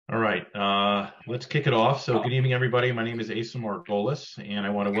right, let's kick it off. So good evening, everybody. My name is Asa Margolis, and I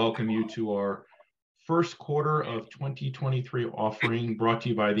want to welcome you to our first quarter of 2023 offering brought to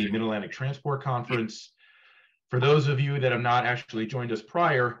you by the Mid-Atlantic Transport Conference. For those of you that have not actually joined us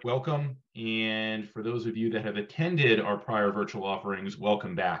prior, welcome. And for those of you that have attended our prior virtual offerings,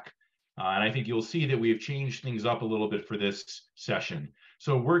 welcome back. And I think you'll see that we have changed things up a little bit for this session.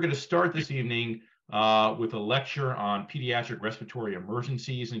 So we're going to start this evening with a lecture on pediatric respiratory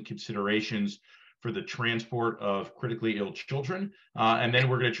emergencies and considerations for the transport of critically ill children. And then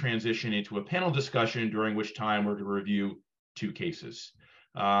we're going to transition into a panel discussion, during which time we're going to review 2 cases.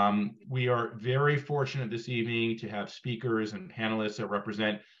 We are very fortunate this evening to have speakers and panelists that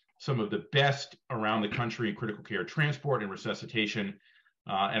represent some of the best around the country in critical care transport and resuscitation.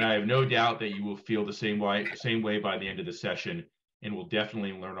 And I have no doubt that you will feel the same way by the end of the session, and will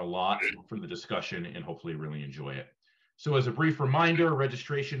definitely learn a lot from the discussion and hopefully really enjoy it. So as a brief reminder,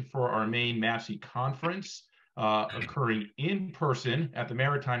 registration for our main MATC conference occurring in person at the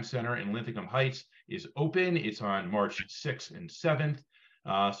Maritime Center in Linthicum Heights is open. It's on March 6th and 7th.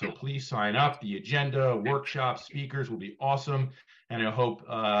 So please sign up. The agenda, workshops, speakers will be awesome, and I hope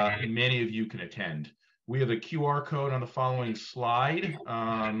many of you can attend. We have a QR code on the following slide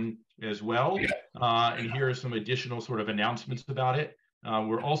as well, and here are some additional sort of announcements about it.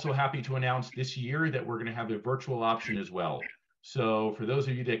 We're also happy to announce this year that we're going to have a virtual option as well. So for those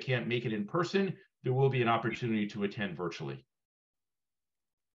of you that can't make it in person, there will be an opportunity to attend virtually.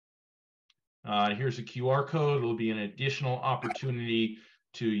 Here's a QR code. There'll be an additional opportunity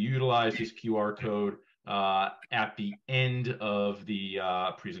to utilize this QR code at the end of the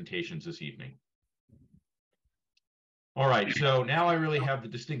presentations this evening. All right, so now I really have the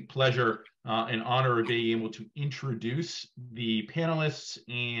distinct pleasure and honor of being able to introduce the panelists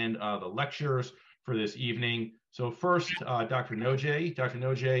and the lecturers for this evening. So first, Dr. Noje. Dr.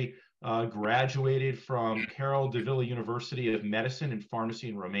 Noje graduated from Carol de Villa University of Medicine and Pharmacy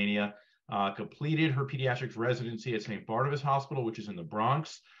in Romania, completed her pediatrics residency at St. Barnabas Hospital, which is in the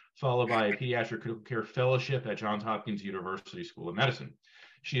Bronx, followed by a pediatric critical care fellowship at Johns Hopkins University School of Medicine.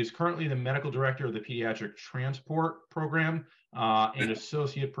 She is currently the medical director of the Pediatric Transport Program and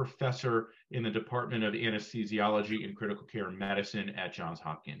associate professor in the Department of Anesthesiology and Critical Care Medicine at Johns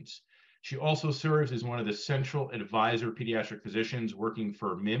Hopkins. She also serves as one of the central advisor pediatric physicians working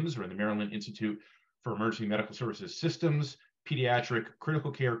for MIMS, or the Maryland Institute for Emergency Medical Services Systems, Pediatric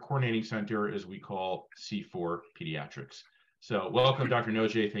Critical Care Coordinating Center, as we call C4 Pediatrics. So welcome, Dr.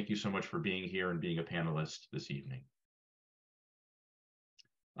 Noje. Thank you so much for being here and being a panelist this evening.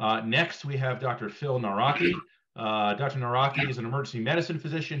 Next, we have Dr. Phil Naraki. Dr. Naraki is an emergency medicine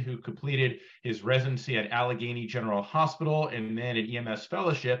physician who completed his residency at Allegheny General Hospital and then an EMS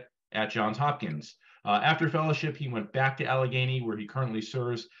fellowship at Johns Hopkins. After fellowship, he went back to Allegheny, where he currently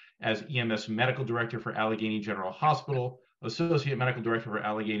serves as EMS medical director for Allegheny General Hospital, associate medical director for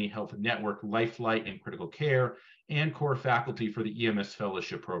Allegheny Health Network, Lifelight and Critical Care, and core faculty for the EMS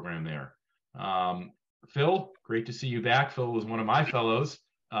fellowship program there. Phil, great to see you back. Phil was one of my fellows.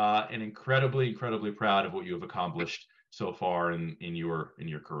 And incredibly proud of what you have accomplished so far in your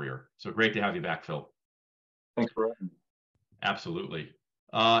career. So great to have you back, Phil. Thanks for having me. Absolutely.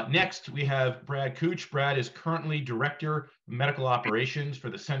 Next, we have Brad Cooch. Brad is currently Director of Medical Operations for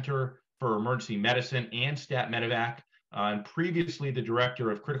the Center for Emergency Medicine and Stat Medevac, and previously the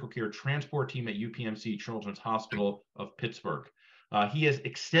Director of Critical Care Transport Team at UPMC Children's Hospital of Pittsburgh. He has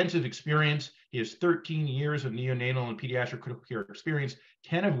extensive experience. He has 13 years of neonatal and pediatric critical care experience,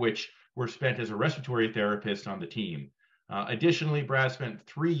 10 of which were spent as a respiratory therapist on the team. Additionally, Brad spent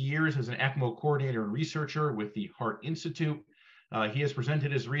 3 years as an ECMO coordinator and researcher with the Heart Institute. He has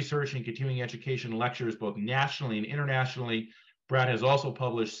presented his research and continuing education lectures both nationally and internationally. Brad has also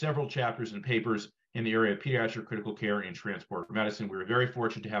published several chapters and papers in the area of pediatric critical care and transport medicine. We're very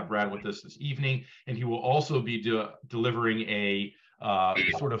fortunate to have Brad with us this evening, and he will also be delivering a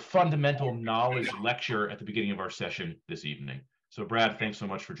sort of fundamental knowledge lecture at the beginning of our session this evening. So Brad, thanks so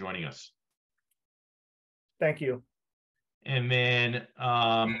much for joining us. Thank you. And then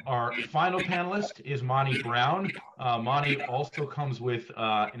our final panelist is Monty Brown. Monty also comes with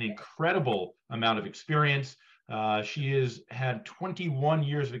an incredible amount of experience. She has had 21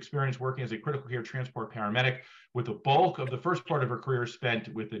 years of experience working as a critical care transport paramedic, with the bulk of the first part of her career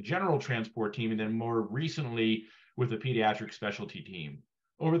spent with the general transport team and then more recently with the pediatric specialty team.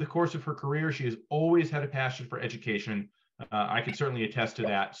 Over the course of her career, she has always had a passion for education. I can certainly attest to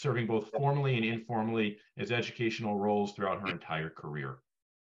that, serving both formally and informally as educational roles throughout her entire career.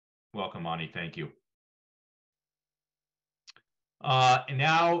 Welcome, Monty. Thank you. And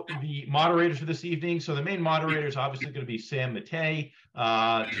now the moderators for this evening. So the main moderator is obviously going to be Sam Matei.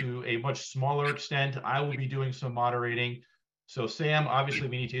 To a much smaller extent, I will be doing some moderating. So Sam, obviously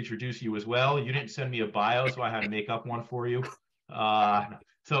we need to introduce you as well. You didn't send me a bio, so I had to make up one for you.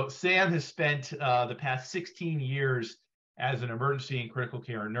 So Sam has spent the past 16 years as an emergency and critical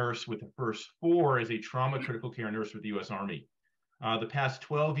care nurse, with the first 4 as a trauma critical care nurse with the U.S. Army. The past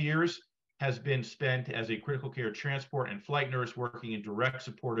 12 years has been spent as a critical care transport and flight nurse, working in direct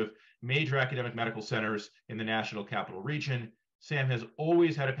support of major academic medical centers in the National Capital Region. Sam has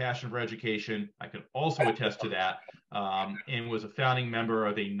always had a passion for education. I can also attest to that, and was a founding member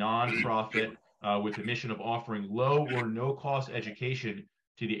of a nonprofit with the mission of offering low or no cost education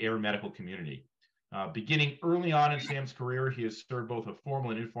to the air medical community. Beginning early on in Sam's career, he has served both a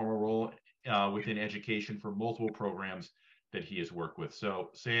formal and informal role within education for multiple programs that he has worked with. So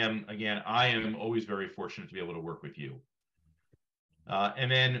Sam, again, I am always very fortunate to be able to work with you. And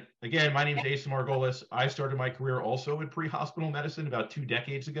then again, my name is Asa Margolis. I started my career also in pre-hospital medicine about 2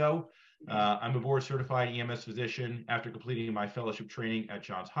 decades ago. I'm a board certified EMS physician after completing my fellowship training at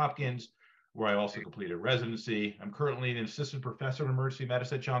Johns Hopkins, where I also completed residency. I'm currently an assistant professor of emergency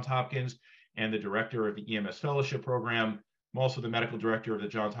medicine at Johns Hopkins and the director of the EMS fellowship program. I'm also the medical director of the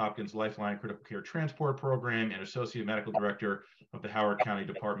Johns Hopkins Lifeline Critical Care Transport Program and associate medical director of the Howard County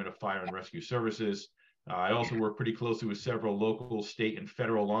Department of Fire and Rescue Services. I also work pretty closely with several local, state, and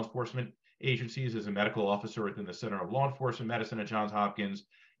federal law enforcement agencies as a medical officer within the Center of Law Enforcement Medicine at Johns Hopkins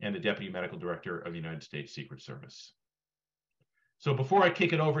and the deputy medical director of the United States Secret Service. So before I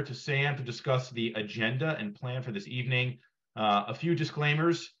kick it over to Sam to discuss the agenda and plan for this evening, a few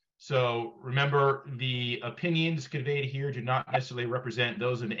disclaimers. So remember, the opinions conveyed here do not necessarily represent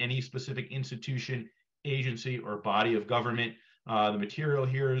those of any specific institution, agency, or body of government. The material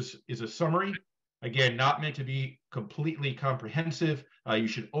here is a summary. Again, not meant to be completely comprehensive. You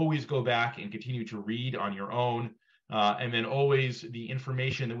should always go back and continue to read on your own. And then always, the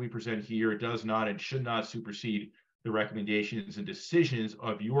information that we present here does not and should not supersede the recommendations and decisions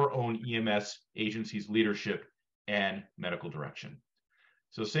of your own EMS agency's leadership and medical direction.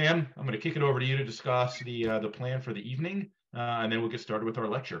 So Sam, I'm going to kick it over to you to discuss the plan for the evening, and then we'll get started with our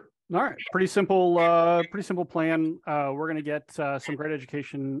lecture. All right, pretty simple plan. We're going to get some great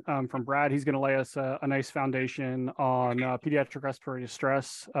education from Brad. He's going to lay us a nice foundation on pediatric respiratory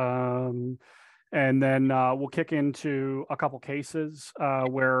distress, and then we'll kick into a couple cases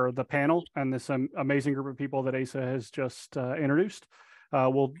where the panel and this amazing group of people that Asa has just introduced,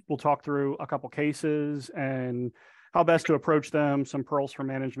 we'll talk through a couple cases and how best to approach them, some pearls for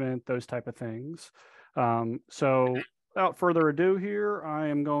management, those type of things. So without further ado here, I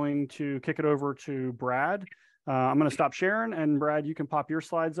am going to kick it over to Brad. I'm going to stop sharing, and Brad, you can pop your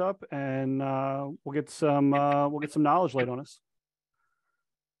slides up, and we'll get some knowledge laid on us.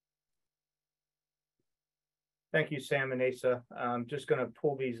 Thank you, Sam and Asa. I'm just going to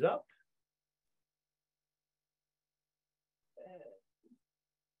pull these up.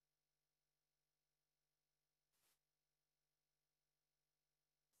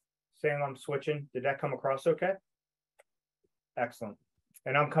 Sam, I'm switching. Did that come across okay? Excellent.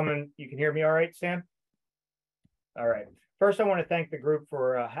 And I'm coming. You can hear me all right, Sam? All right. First, I want to thank the group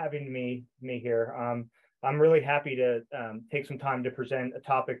for having me here. I'm really happy to take some time to present a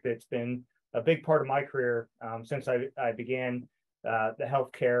topic that's been a big part of my career since I began the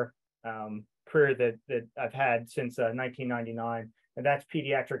healthcare career that I've had since 1999, and that's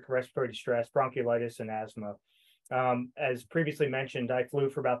pediatric respiratory distress, bronchiolitis, and asthma. As previously mentioned, I flew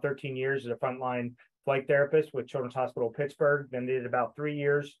for about 13 years as a frontline flight therapist with Children's Hospital of Pittsburgh, then did about 3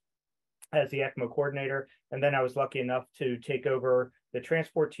 years as the ECMO coordinator, and then I was lucky enough to take over the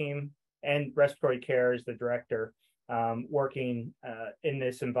transport team and respiratory care as the director, working in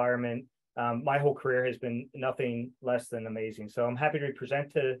this environment. My whole career has been nothing less than amazing. So I'm happy to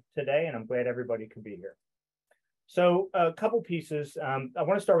present today, and I'm glad everybody could be here. So a couple pieces. I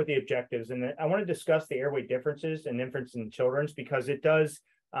want to start with the objectives, and I want to discuss the airway differences in infants and children's because it does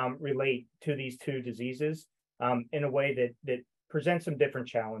relate to these two diseases in a way that presents some different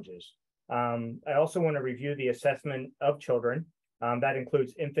challenges. I also want to review the assessment of children. That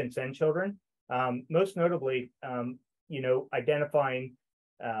includes infants and children. Most notably, identifying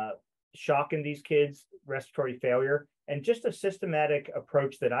shock in these kids, respiratory failure, and just a systematic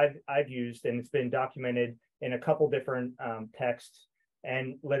approach that I've used, and it's been documented in a couple different texts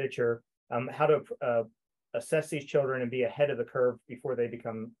and literature, how to assess these children and be ahead of the curve before they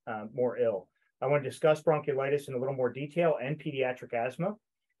become more ill. I want to discuss bronchiolitis in a little more detail and pediatric asthma.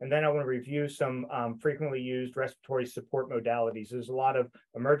 And then I want to review some frequently used respiratory support modalities. There's a lot of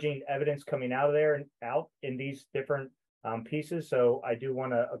emerging evidence coming out of there and out in these different pieces. So I do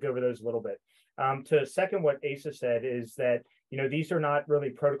want to go over those a little bit. To second what Asa said is that, these are not really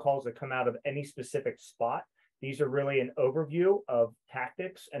protocols that come out of any specific spot. These are really an overview of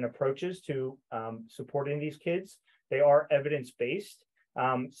tactics and approaches to supporting these kids. They are evidence-based.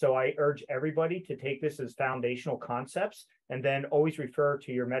 So I urge everybody to take this as foundational concepts and then always refer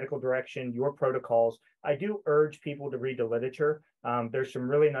to your medical direction, your protocols. I do urge people to read the literature. There's some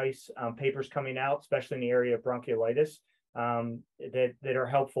really nice papers coming out, especially in the area of bronchiolitis, that are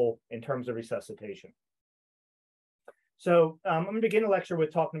helpful in terms of resuscitation. So I'm going to begin the lecture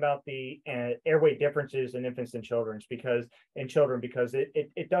with talking about the airway differences in infants and children because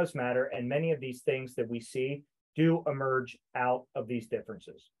it does matter, and many of these things that we see do emerge out of these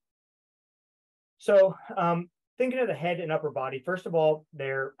differences. So thinking of the head and upper body, first of all,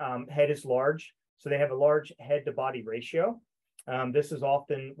 their head is large, so they have a large head to body ratio. This is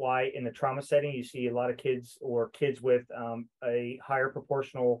often why in the trauma setting you see a lot of kids with a higher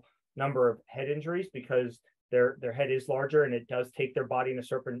proportional number of head injuries because their head is larger and it does take their body in a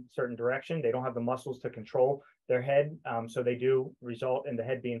certain direction. They don't have the muscles to control their head, so they do result in the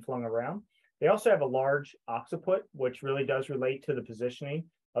head being flung around. They also have a large occiput, which really does relate to the positioning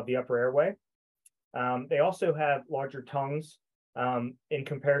of the upper airway. They also have larger tongues in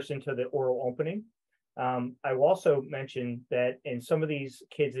comparison to the oral opening. I will also mention that in some of these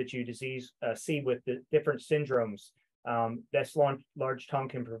kids that you see with the different syndromes, this large tongue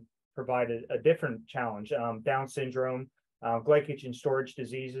can provide a different challenge. Down syndrome, glycogen storage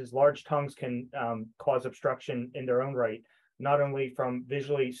diseases, large tongues can cause obstruction in their own right, not only from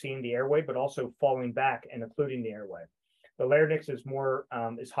visually seeing the airway, but also falling back and occluding the airway. The larynx is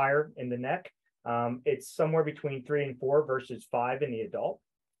higher in the neck. It's somewhere between 3 and 4 versus 5 in the adult.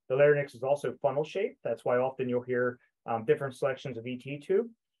 The larynx is also funnel shaped. That's why often you'll hear different selections of ET tube.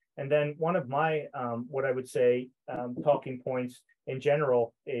 And then one of my, what I would say, talking points in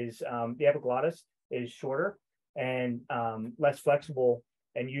general is the epiglottis is shorter and less flexible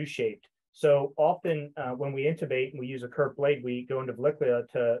and U-shaped. So often when we intubate and we use a curved blade, we go into vallicula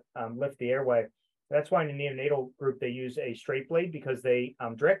to lift the airway. That's why in the neonatal group, they use a straight blade because they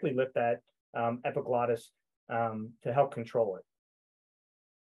directly lift that epiglottis to help control it.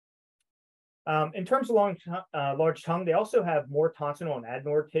 In terms of large tongue, they also have more tonsillar and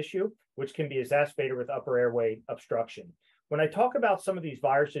adenoid tissue, which can be exacerbated with upper airway obstruction. When I talk about some of these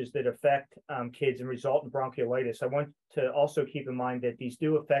viruses that affect kids and result in bronchiolitis, I want to also keep in mind that these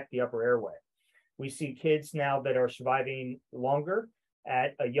do affect the upper airway. We see kids now that are surviving longer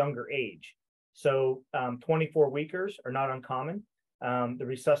at a younger age. So 24-weekers are not uncommon. The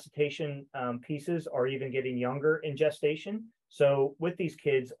resuscitation pieces are even getting younger in gestation. So with these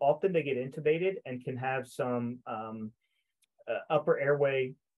kids, often they get intubated and can have some upper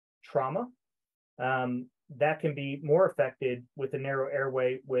airway trauma. That can be more affected with a narrow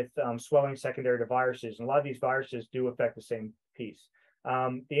airway with swelling secondary to viruses. And a lot of these viruses do affect the same piece.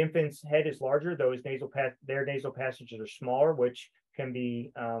 The infant's head is larger, though their nasal passages are smaller, which can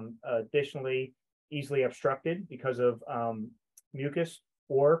be additionally easily obstructed because of mucus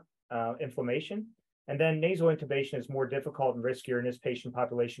or inflammation. And then nasal intubation is more difficult and riskier in this patient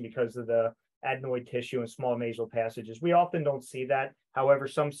population because of the adenoid tissue and small nasal passages. We often don't see that. However,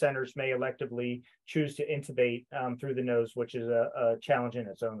 some centers may electively choose to intubate through the nose, which is a challenge in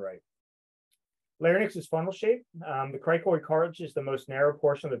its own right. Larynx is funnel shaped. The cricoid cartilage is the most narrow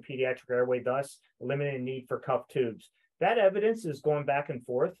portion of the pediatric airway, thus limiting the need for cuff tubes. That evidence is going back and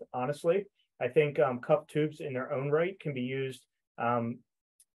forth, honestly. I think cuff tubes in their own right can be used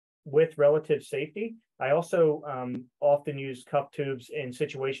with relative safety. I also often use cuff tubes in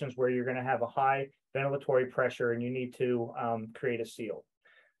situations where you're going to have a high ventilatory pressure and you need to create a seal.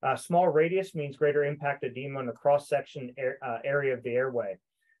 Small radius means greater impact edema in the cross-section area of the airway.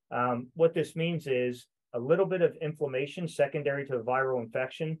 What this means is a little bit of inflammation secondary to a viral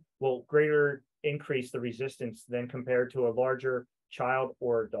infection will greater increase the resistance than compared to a larger child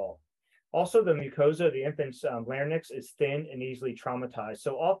or adult. Also, the mucosa of the infant's larynx is thin and easily traumatized.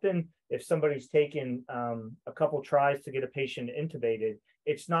 So often, if somebody's taken a couple tries to get a patient intubated,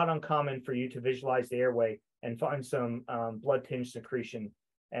 it's not uncommon for you to visualize the airway and find some blood-tinged secretion,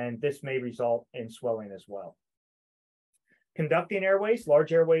 and this may result in swelling as well. Conducting airways,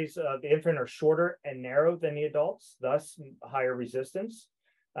 large airways of the infant are shorter and narrow than the adults, thus higher resistance.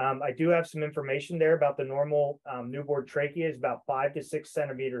 I do have some information there about the normal newborn trachea is about 5 to 6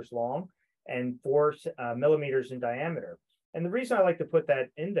 centimeters long and 4 millimeters in diameter. And the reason I like to put that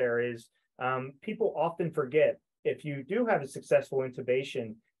in there is people often forget if you do have a successful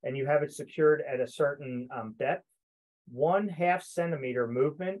intubation and you have it secured at a certain depth, 1/2 centimeter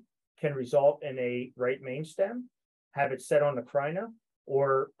movement can result in a right main stem. have it set on the crina,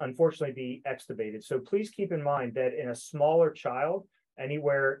 or unfortunately be extubated. So please keep in mind that in a smaller child,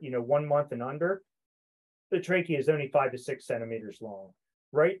 anywhere 1 month and under, the trachea is only 5 to 6 centimeters long.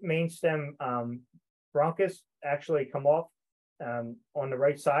 Right main stem bronchus actually come off on the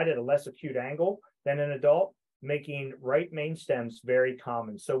right side at a less acute angle than an adult, making right main stems very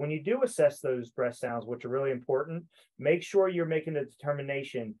common. So when you do assess those breath sounds, which are really important, make sure you're making a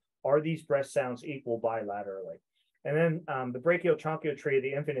determination, are these breath sounds equal bilaterally? And then the brachial trachea tree of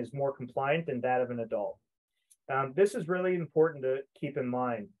the infant is more compliant than that of an adult. This is really important to keep in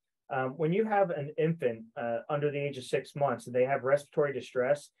mind. When you have an infant under the age of 6 months and they have respiratory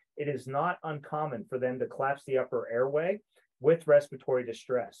distress, it is not uncommon for them to collapse the upper airway with respiratory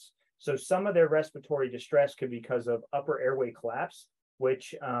distress. So some of their respiratory distress could be because of upper airway collapse,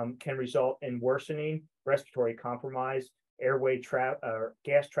 which can result in worsening respiratory compromise, airway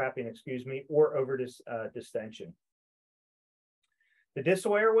gas trapping, or over distension. The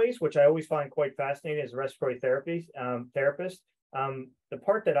distal airways, which I always find quite fascinating as a respiratory therapist, the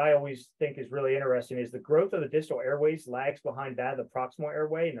part that I always think is really interesting is the growth of the distal airways lags behind that of the proximal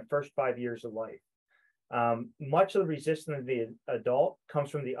airway in the first 5 years of life. Much of the resistance of the adult comes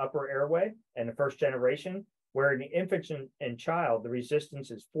from the upper airway and the first generation, where in the infant and child, the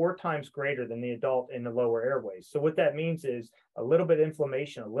resistance is 4 times greater than the adult in the lower airways. So what that means is a little bit of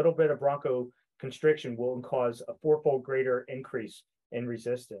inflammation, a little bit of bronchoconstriction will cause a 4-fold greater increase in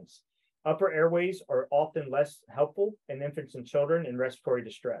resistance. Upper airways are often less helpful in infants and children in respiratory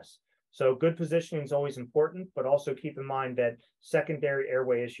distress. So good positioning is always important, but also keep in mind that secondary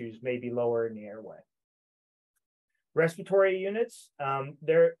airway issues may be lower in the airway. Respiratory units,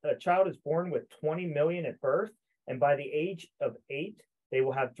 a child is born with 20 million at birth, and by the age of 8, they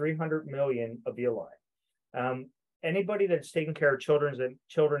will have 300 million alveoli. Anybody that's taking care of children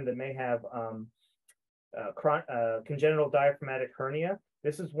that may have congenital diaphragmatic hernia,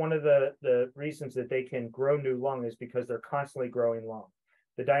 this is one of the reasons that they can grow new lung, is because they're constantly growing lung.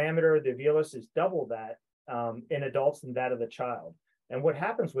 The diameter of the alveolus is double that in adults than that of the child. And what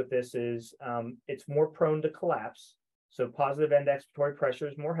happens with this is it's more prone to collapse. So positive end expiratory pressure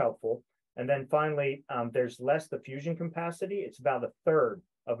is more helpful. And then finally, there's less diffusion capacity. It's about 1/3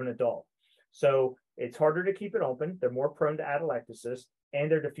 of an adult. So it's harder to keep it open. They're more prone to atelectasis,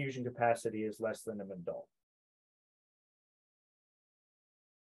 and their diffusion capacity is less than an adult.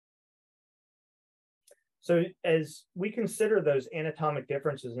 So as we consider those anatomic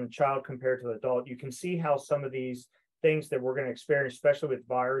differences in a child compared to the adult, you can see how some of these things that we're going to experience, especially with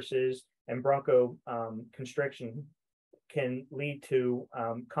viruses and bronchoconstriction, can lead to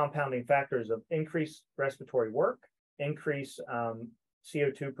compounding factors of increased respiratory work, increased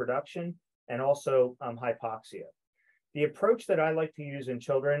CO2 production, and also hypoxia. The approach that I like to use in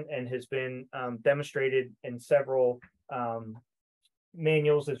children and has been demonstrated in several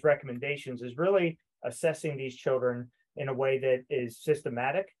manuals as recommendations is really assessing these children in a way that is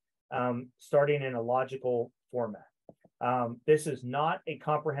systematic, starting in a logical format. This is not a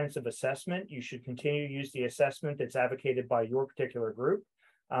comprehensive assessment. You should continue to use the assessment that's advocated by your particular group,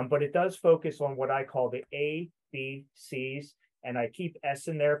 but it does focus on what I call the A, B, C's, and I keep S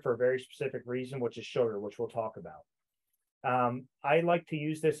in there for a very specific reason, which is sugar, which we'll talk about. I like to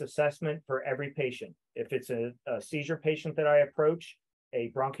use this assessment for every patient. If it's a seizure patient that I approach,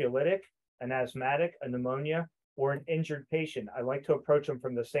 a broncholytic, an asthmatic, a pneumonia, or an injured patient, I like to approach them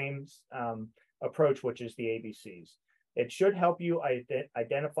from the same approach, which is the ABCs. It should help you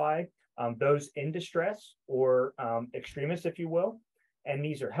identify those in distress or extremists, if you will. And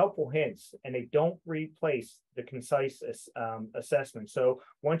these are helpful hints, and they don't replace the concise assessment. So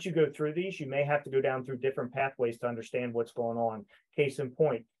once you go through these, you may have to go down through different pathways to understand what's going on. Case in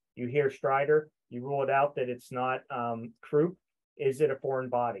point, you hear stridor, you rule it out that it's not croup. Is it a foreign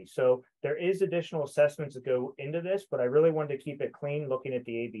body? So there is additional assessments that go into this, but I really wanted to keep it clean looking at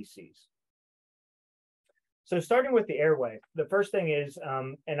the ABCs. So starting with the airway, the first thing is,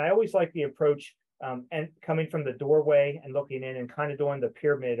 and I always like the approach and coming from the doorway and looking in and kind of doing the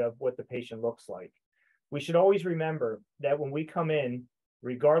pyramid of what the patient looks like. We should always remember that when we come in,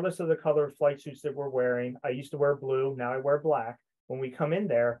 regardless of the color of flight suits that we're wearing, I used to wear blue, now I wear black. When we come in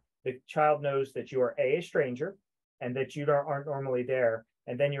there, the child knows that you are a stranger and that you aren't normally there.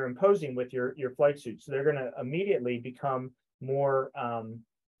 And then you're imposing with your flight suit. So they're going to immediately become more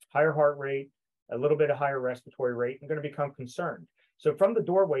higher heart rate, a little bit of higher respiratory rate, and going to become concerned. So from the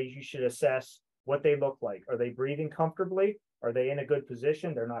doorways, you should assess what they look like. Are they breathing comfortably? Are they in a good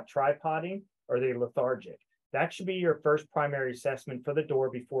position? They're not tripoding? Are they lethargic? That should be your first primary assessment for the door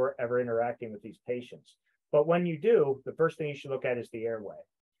before ever interacting with these patients. But when you do, the first thing you should look at is the airway.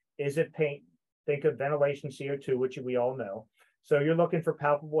 Is it think of ventilation CO2, which we all know. So you're looking for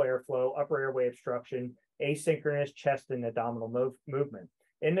palpable airflow, upper airway obstruction, asynchronous chest and abdominal movement.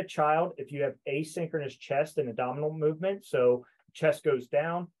 In the child, if you have asynchronous chest and abdominal movement, so chest goes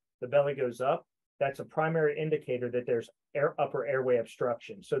down, the belly goes up, that's a primary indicator that there's upper airway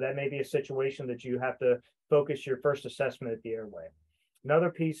obstruction. So that may be a situation that you have to focus your first assessment at the airway. Another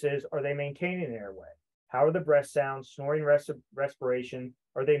piece is, are they maintaining an airway? How are the breath sounds, snoring, respiration?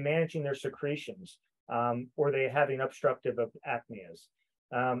 Are they managing their secretions? Or are they having obstructive apneas?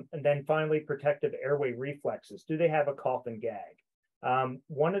 And then finally, protective airway reflexes. Do they have a cough and gag?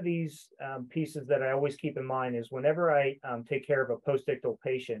 One of these pieces that I always keep in mind is whenever I take care of a postictal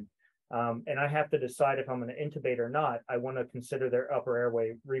patient, and I have to decide if I'm going to intubate or not, I want to consider their upper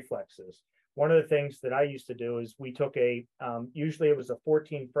airway reflexes. One of the things that I used to do is we took usually it was a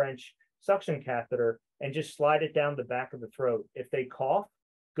 14 French suction catheter and just slide it down the back of the throat. If they cough,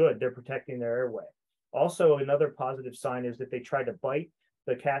 good, they're protecting their airway. Also, another positive sign is if they try to bite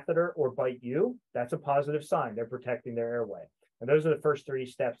the catheter or bite you, that's a positive sign. They're protecting their airway. And those are the first 3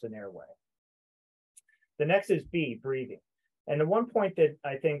 steps in airway. The next is B, breathing. And the one point that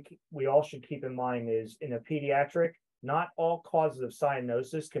I think we all should keep in mind is in a pediatric, not all causes of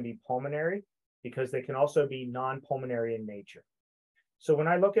cyanosis can be pulmonary because they can also be non-pulmonary in nature. So when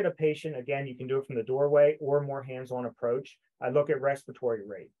I look at a patient, again, you can do it from the doorway or more hands-on approach. I look at respiratory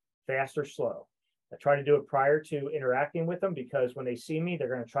rate, fast or slow. I try to do it prior to interacting with them because when they see me,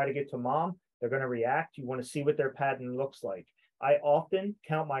 they're going to try to get to mom. They're going to react. You want to see what their pattern looks like. I often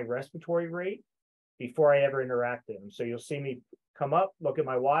count my respiratory rate before I ever interact with them. So you'll see me come up, look at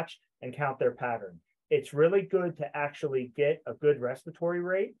my watch, and count their pattern. It's really good to actually get a good respiratory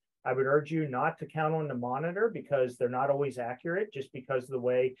rate. I would urge you not to count on the monitor because they're not always accurate just because of the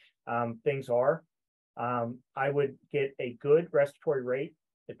way things are. I would get a good respiratory rate,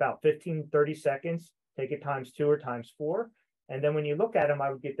 about 15, 30 seconds, take it times 2 or times 4. And then when you look at them, I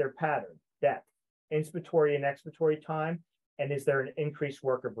would get their pattern, depth, inspiratory and expiratory time, and is there an increased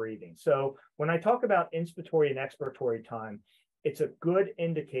work of breathing? So when I talk about inspiratory and expiratory time, it's a good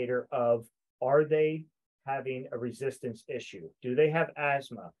indicator of, are they having a resistance issue? Do they have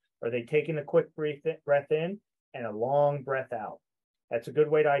asthma? Are they taking a quick breath in and a long breath out? That's a good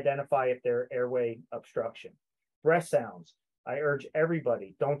way to identify if they're airway obstruction. Breath sounds. I urge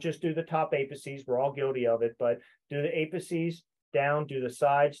everybody, don't just do the top apices. We're all guilty of it, but do the apices down, do the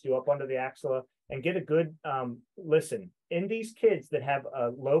sides, do up under the axilla, and get a good listen. In these kids that have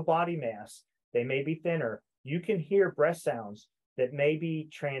a low body mass, they may be thinner. You can hear breath sounds that may be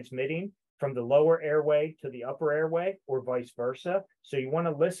transmitting from the lower airway to the upper airway or vice versa. So you want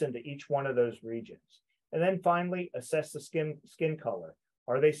to listen to each one of those regions. And then finally, assess the skin color.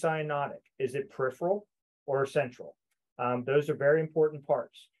 Are they cyanotic? Is it peripheral or central? Those are very important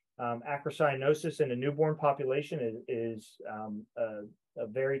parts. Acrocyanosis in a newborn population is a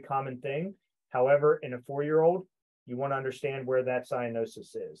very common thing. However, in a 4-year-old, you want to understand where that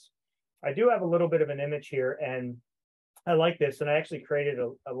cyanosis is. I do have a little bit of an image here, and I like this, and I actually created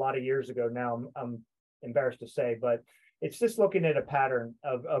a lot of years ago now, I'm embarrassed to say, but it's just looking at a pattern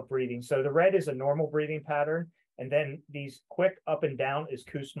of breathing. So the red is a normal breathing pattern, and then these quick up and down is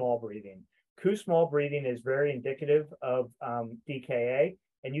Ku-small breathing. Ku-small breathing is very indicative of DKA,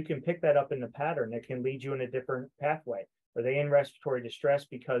 and you can pick that up in the pattern. It can lead you in a different pathway. Are they in respiratory distress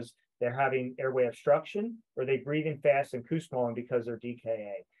because they're having airway obstruction? Or are they breathing fast and Ku-smalling because they're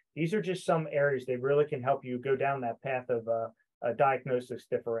DKA? These are just some areas that really can help you go down that path of a diagnosis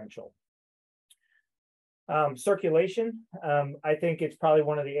differential. Circulation, I think it's probably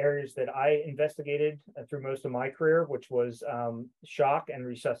one of the areas that I investigated through most of my career, which was shock and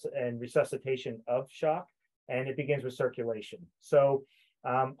resuscitation of shock, and it begins with circulation. So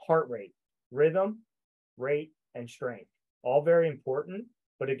heart rate, rhythm, rate, and strength, all very important.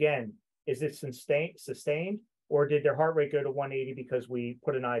 But again, is it sustained, or did their heart rate go to 180 because we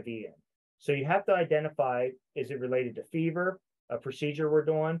put an IV in? So you have to identify, is it related to fever, a procedure we're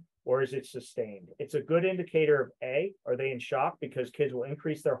doing, or is it sustained? It's a good indicator of A, are they in shock? Because kids will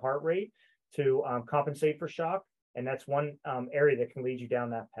increase their heart rate to compensate for shock. And that's one area that can lead you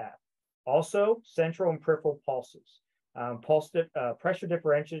down that path. Also, central and peripheral pulses. Pressure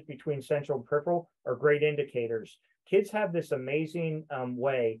differentials between central and peripheral are great indicators. Kids have this amazing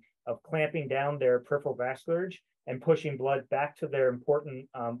way of clamping down their peripheral vascularage and pushing blood back to their important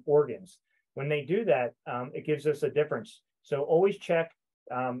organs. When they do that, it gives us a difference. So always check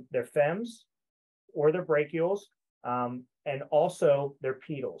their FEMs or their brachials, and also their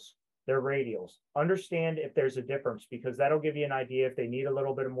pedals, their radials. Understand if there's a difference, because that'll give you an idea if they need a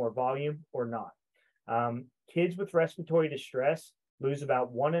little bit of more volume or not. Kids with respiratory distress lose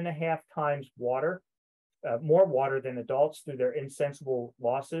about 1.5 times water, more water than adults through their insensible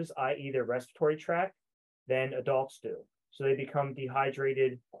losses, i.e. their respiratory tract, than adults do. So they become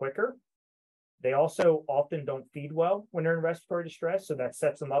dehydrated quicker. They also often don't feed well when they're in respiratory distress, so that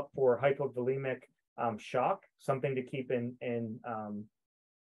sets them up for hypovolemic shock, something to keep in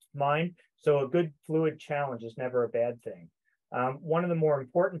mind. So a good fluid challenge is never a bad thing. One of the more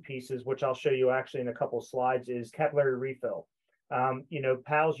important pieces, which I'll show you actually in a couple of slides, is capillary refill.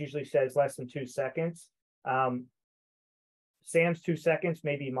 PALS usually says less than 2 seconds. Sam's 2 seconds,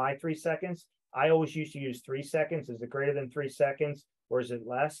 maybe my 3 seconds. I always used to use 3 seconds. Is it greater than 3 seconds or is it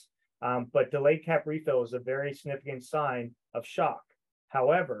less? But delayed cap refill is a very significant sign of shock.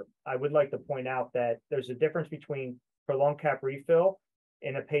 However, I would like to point out that there's a difference between prolonged cap refill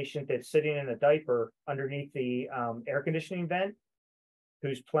in a patient that's sitting in a diaper underneath the air conditioning vent,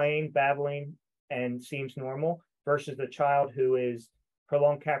 who's playing, babbling, and seems normal, versus the child who is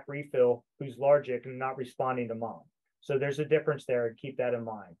prolonged cap refill, who's lethargic and not responding to mom. So there's a difference there, and keep that in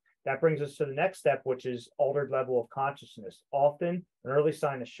mind. That brings us to the next step, which is altered level of consciousness, often an early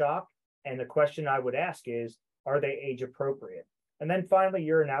sign of shock. And the question I would ask is, are they age appropriate? And then finally,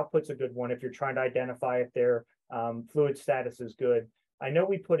 urine output's a good one if you're trying to identify if their fluid status is good. I know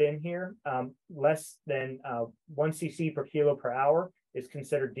we put in here less than 1 cc per kilo per hour is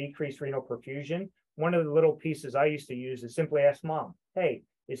considered decreased renal perfusion. One of the little pieces I used to use is simply ask mom, hey,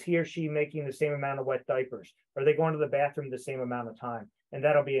 is he or she making the same amount of wet diapers? Are they going to the bathroom the same amount of time? And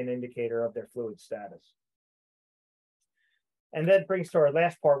that'll be an indicator of their fluid status. And that brings to our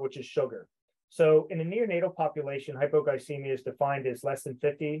last part, which is sugar. So in a neonatal population, hypoglycemia is defined as less than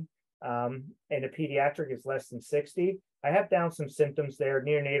 50, and a pediatric is less than 60. I have down some symptoms there: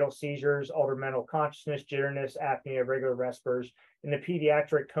 neonatal seizures, altered mental consciousness, jitteriness, apnea, regular respirs. In the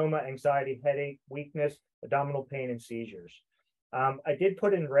pediatric, coma, anxiety, headache, weakness, abdominal pain, and seizures. I did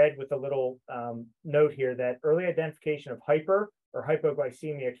put in red with a little note here that early identification of hyper or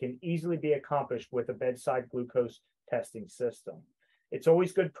hypoglycemia can easily be accomplished with a bedside glucose testing system. It's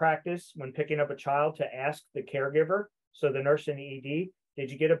always good practice when picking up a child to ask the caregiver, so the nurse in the ED,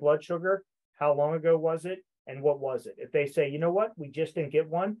 did you get a blood sugar? How long ago was it? And what was it? If they say, you know what, we just didn't get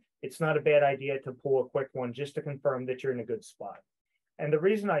one, it's not a bad idea to pull a quick one just to confirm that you're in a good spot. And the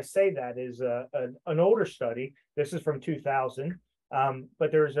reason I say that is an older study. This is from 2000,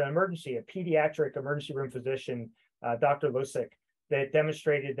 but there was an emergency, a pediatric emergency room physician, Dr. Lusick, that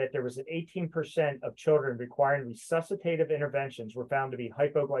demonstrated that there was an 18% of children requiring resuscitative interventions were found to be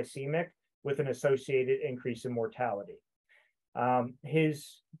hypoglycemic with an associated increase in mortality.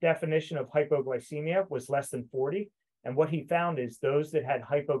 His definition of hypoglycemia was less than 40. And what he found is those that had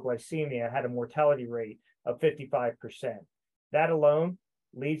hypoglycemia had a mortality rate of 55%. That alone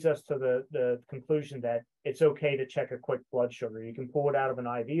leads us to the conclusion that it's okay to check a quick blood sugar. You can pull it out of an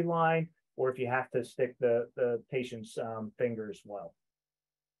IV line, or if you have to stick the patient's finger as well.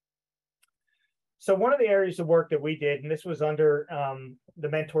 So one of the areas of work that we did, and this was under the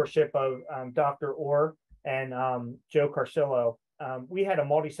mentorship of Dr. Orr and Joe Carcillo, we had a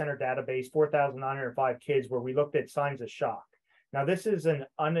multi-center database, 4,905 kids, where we looked at signs of shock. Now, this is an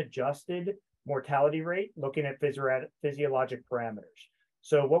unadjusted mortality rate looking at physiologic parameters.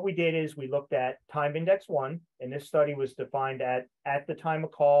 So what we did is we looked at time index 1, and this study was defined at the time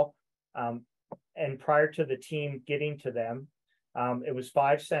of call and prior to the team getting to them. It was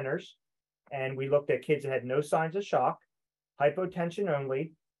 5 centers, and we looked at kids that had no signs of shock, hypotension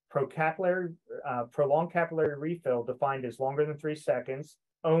only, prolonged capillary refill defined as longer than 3 seconds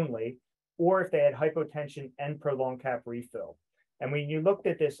only, or if they had hypotension and prolonged cap refill. And when you looked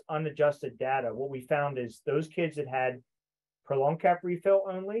at this unadjusted data, what we found is those kids that had prolonged cap refill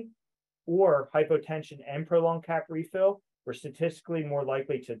only or hypotension and prolonged cap refill were statistically more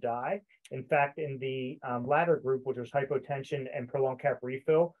likely to die. In fact, in the latter group, which was hypotension and prolonged cap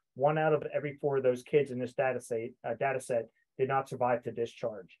refill, 1 out of every 4 of those kids in this data set did not survive to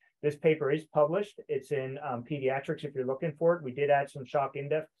discharge. This paper is published. It's in Pediatrics if you're looking for it. We did add some shock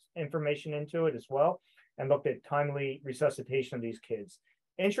index information into it as well and looked at timely resuscitation of these kids.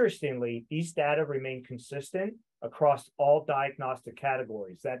 Interestingly, these data remain consistent across all diagnostic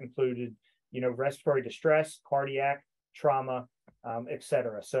categories. That included, respiratory distress, cardiac, trauma,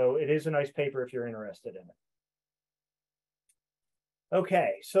 etc. So it is a nice paper if you're interested in it.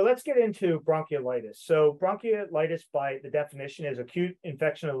 Okay, so let's get into bronchiolitis. So bronchiolitis, by the definition, is acute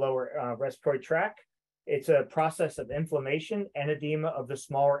infection of the lower respiratory tract. It's a process of inflammation and edema of the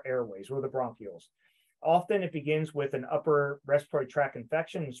smaller airways, or the bronchioles. Often it begins with an upper respiratory tract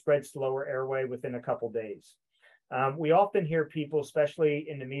infection and spreads to lower airway within a couple days. We often hear people, especially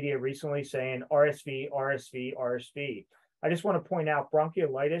in the media recently, saying RSV, RSV, RSV. I just want to point out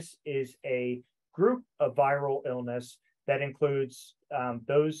bronchiolitis is a group of viral illness that includes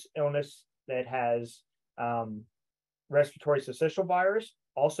those illness that has respiratory syncytial virus,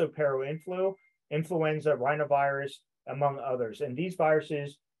 also parainflu, influenza, rhinovirus, among others. And these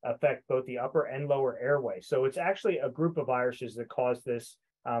viruses affect both the upper and lower airway. So it's actually a group of viruses that cause this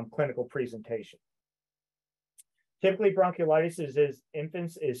clinical presentation. Typically, bronchiolitis is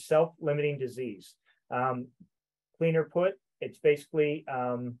infants is self-limiting disease. Cleaner put, it's basically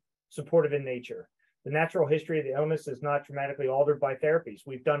supportive in nature. The natural history of the illness is not dramatically altered by therapies.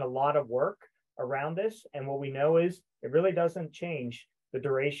 We've done a lot of work around this, and what we know is it really doesn't change the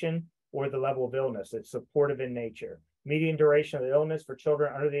duration or the level of illness. It's supportive in nature. Median duration of the illness for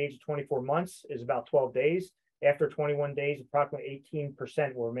children under the age of 24 months is about 12 days. After 21 days, approximately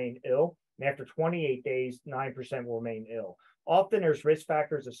 18% will remain ill. And after 28 days, 9% will remain ill. Often there's risk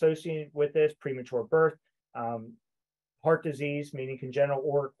factors associated with this: premature birth, heart disease, meaning congenital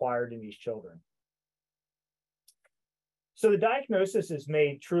or acquired in these children. So the diagnosis is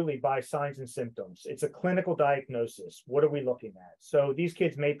made truly by signs and symptoms. It's a clinical diagnosis. What are we looking at? So these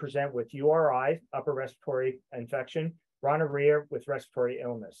kids may present with URI, upper respiratory infection, rhinorrhea with respiratory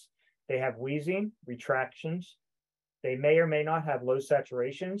illness. They have wheezing, retractions. They may or may not have low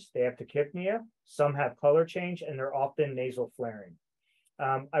saturations. They have tachypnea. Some have color change, and they're often nasal flaring.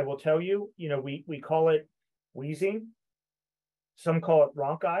 I will tell you, we call it wheezing. Some call it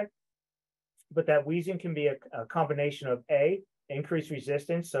rhonchi. But that wheezing can be a combination of increased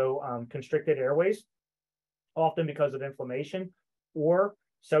resistance, so constricted airways, often because of inflammation, or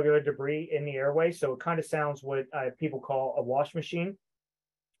cellular debris in the airway. So it kind of sounds what people call a wash machine.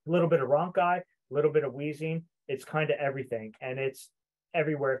 A little bit of rhonchi, a little bit of wheezing. It's kind of everything, and it's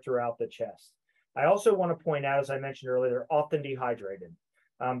everywhere throughout the chest. I also want to point out, as I mentioned earlier, they're often dehydrated.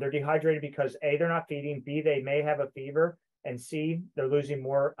 They're dehydrated because A, they're not feeding, B, they may have a fever, and C, they're losing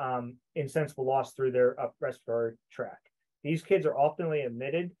more insensible loss through their upper respiratory tract. These kids are often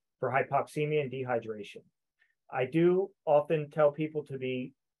admitted for hypoxemia and dehydration. I do often tell people to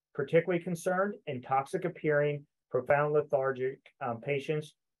be particularly concerned in toxic appearing, profound lethargic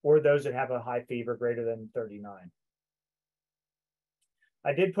patients, or those that have a high fever greater than 39.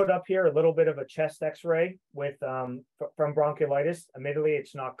 I did put up here a little bit of a chest x-ray with from bronchiolitis. Admittedly,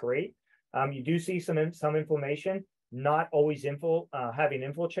 it's not great. You do see some inflammation, not always having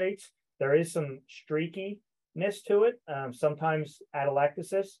infiltrates. There is some streakiness to it. Sometimes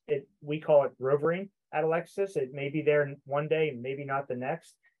atelectasis, we call it rovering atelectasis. It may be there one day, maybe not the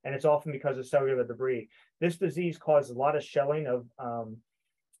next, and it's often because of cellular debris. This disease causes a lot of shelling of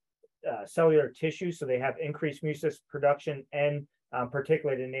cellular tissue, so they have increased mucus production and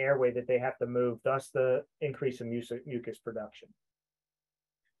particulate in the airway that they have to move, thus the increase in mucus production.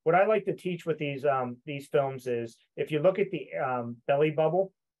 What I like to teach with these films is, if you look at the belly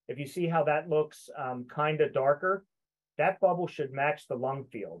bubble, if you see how that looks kind of darker, that bubble should match the lung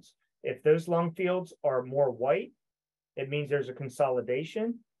fields. If those lung fields are more white, it means there's a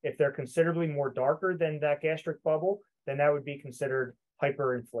consolidation. If they're considerably more darker than that gastric bubble, then that would be considered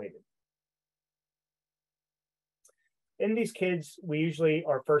hyperinflated. In these kids,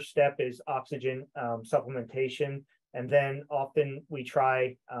 our first step is oxygen supplementation. And then often we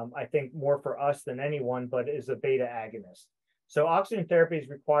try, I think more for us than anyone, but is a beta agonist. So oxygen therapy is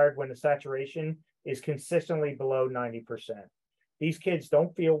required when the saturation is consistently below 90%. These kids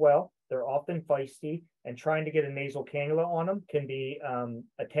don't feel well. They're often feisty, and trying to get a nasal cannula on them can be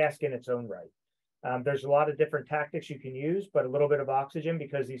a task in its own right. There's a lot of different tactics you can use, but a little bit of oxygen,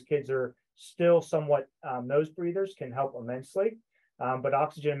 because these kids are still somewhat nose breathers, can help immensely. But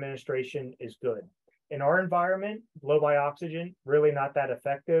oxygen administration is good. In our environment, blow-by oxygen, really not that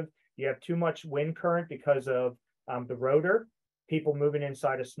effective. You have too much wind current because of the rotor, people moving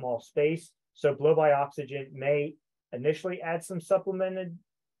inside a small space. So blow-by oxygen may initially add some supplemented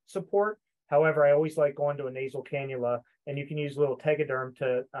support. However, I always like going to a nasal cannula, and you can use a little tegaderm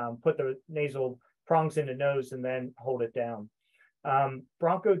to put the nasal prongs in the nose and then hold it down.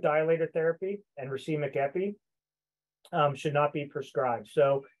 Bronchodilator therapy and racemic epi should not be prescribed.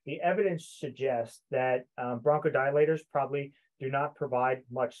 So the evidence suggests that bronchodilators probably do not provide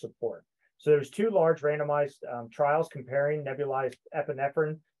much support. So there's two large randomized trials comparing nebulized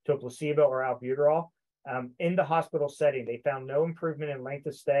epinephrine to a placebo or albuterol. In the hospital setting, they found no improvement in length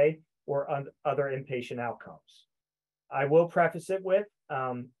of stay or other inpatient outcomes. I will preface it with,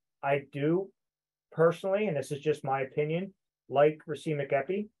 I do personally, and this is just my opinion, like racemic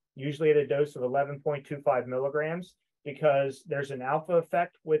epi, usually at a dose of 11.25 milligrams, because there's an alpha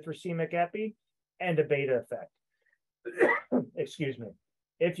effect with racemic epi and a beta effect. Excuse me.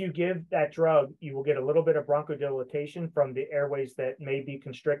 If you give that drug, you will get a little bit of bronchodilation from the airways that may be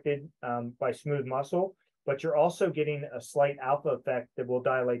constricted by smooth muscle, but you're also getting a slight alpha effect that will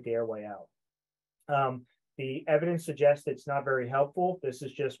dilate the airway out. The evidence suggests it's not very helpful. This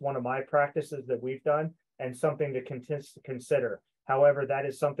is just one of my practices that we've done and something to consider. However, that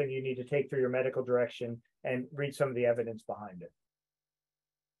is something you need to take through your medical direction and read some of the evidence behind it.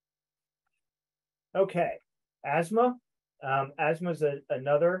 Okay, asthma. Asthma is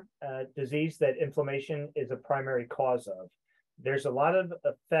another disease that inflammation is a primary cause of. There's a lot of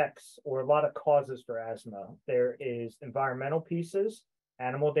effects or a lot of causes for asthma. There is environmental pieces,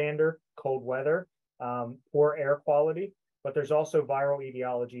 animal dander, cold weather, poor air quality, but there's also viral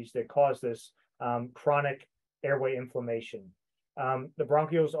etiologies that cause this chronic airway inflammation. The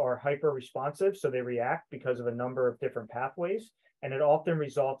bronchioles are hyper-responsive, so they react because of a number of different pathways, and it often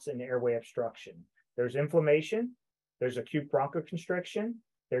results in airway obstruction. There's inflammation, there's acute bronchoconstriction,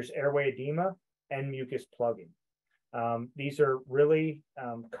 there's airway edema, and mucus plugging. These are really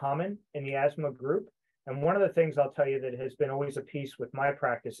common in the asthma group. And one of the things I'll tell you that has been always a piece with my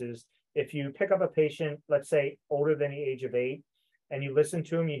practice is if you pick up a patient, let's say older than the age of 8, and you listen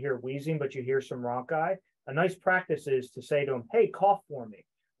to them, you hear wheezing, but you hear some rhonchi, a nice practice is to say to them, hey, cough for me.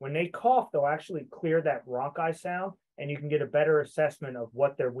 When they cough, they'll actually clear that rhonchi sound, and you can get a better assessment of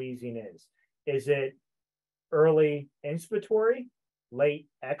what their wheezing is. Is it early inspiratory, late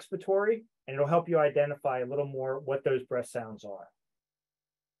expiratory? And it'll help you identify a little more what those breath sounds are.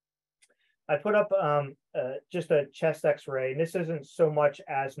 I put up just a chest x-ray, and this isn't so much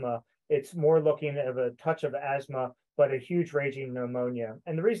asthma. It's more looking at a touch of asthma, but a huge raging pneumonia.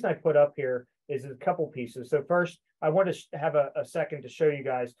 And the reason I put up here is a couple pieces. So first, I want to have a second to show you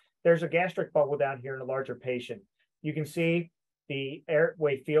guys. There's a gastric bubble down here in a larger patient. You can see the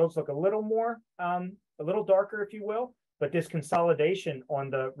airway fields look a little more, a little darker, if you will, but this consolidation on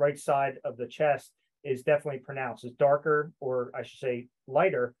the right side of the chest is definitely pronounced. It's darker, or I should say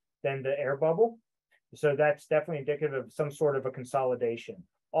lighter, than the air bubble. So that's definitely indicative of some sort of a consolidation.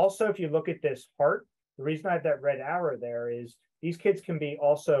 Also, if you look at this heart, the reason I have that red arrow there is these kids can be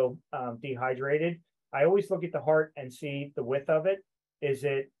also dehydrated. I always look at the heart and see the width of it. Is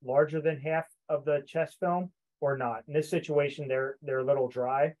it larger than half of the chest film or not? In this situation, they're a little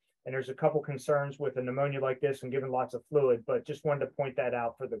dry, and there's a couple concerns with a pneumonia like this and given lots of fluid, but just wanted to point that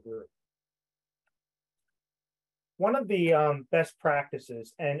out for the group. One of the best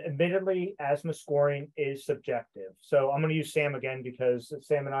practices, and admittedly, asthma scoring is subjective. So I'm going to use Sam again because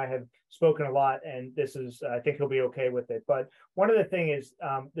Sam and I have spoken a lot, and this is, I think he'll be okay with it. But one of the things is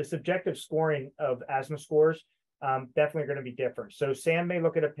the subjective scoring of asthma scores definitely going to be different. So Sam may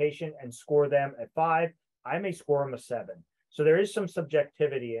look at a patient and score them at 5. I may score them a 7. So there is some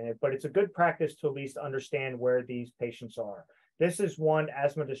subjectivity in it, but it's a good practice to at least understand where these patients are. This is one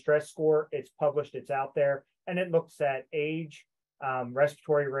asthma distress score. It's published, it's out there, and it looks at age,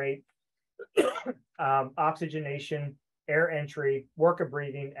 respiratory rate, oxygenation, air entry, work of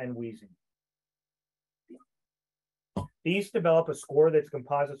breathing, and wheezing. These develop a score that's a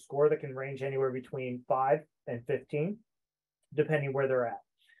composite score that can range anywhere between 5 and 15, depending where they're at.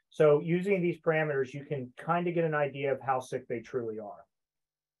 So using these parameters, you can kind of get an idea of how sick they truly are.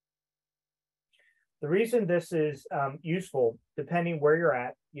 The reason this is useful, depending where you're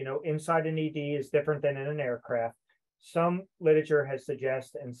at, you know, inside an ED is different than in an aircraft. Some literature has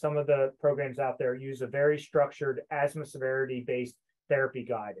suggested, and some of the programs out there use a very structured asthma severity-based therapy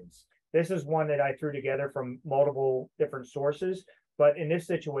guidance. This is one that I threw together from multiple different sources, but in this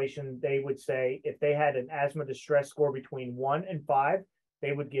situation, they would say if they had an asthma distress score between 1 and 5,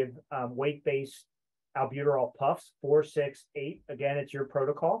 they would give weight-based albuterol puffs, 4, 6, 8. Again, it's your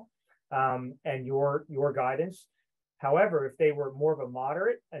protocol and your guidance. However, if they were more of a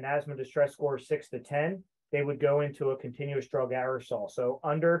moderate, an asthma distress score 6 to 10, they would go into a continuous drug aerosol. So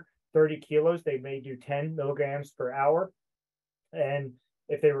under 30 kilos, they may do 10 milligrams per hour. And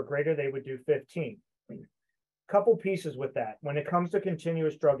if they were greater, they would do 15. Couple pieces with that. When it comes to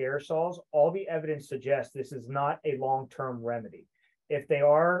continuous drug aerosols, all the evidence suggests this is not a long-term remedy. If they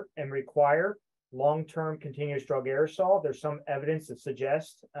are and require long-term continuous drug aerosol, there's some evidence that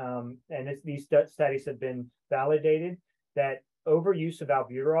suggests, these studies have been validated, that overuse of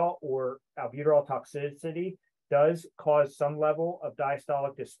albuterol or albuterol toxicity does cause some level of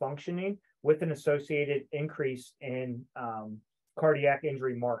diastolic dysfunctioning with an associated increase in cardiac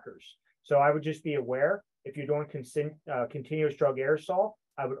injury markers. So I would just be aware, if you're doing continuous drug aerosol,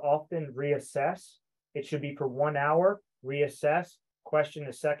 I would often reassess. It should be for 1 hour, reassess, question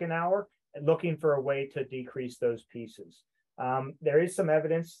the second hour, and looking for a way to decrease those pieces. There is some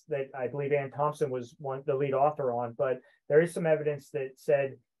evidence that I believe Ann Thompson was the lead author on, but there is some evidence that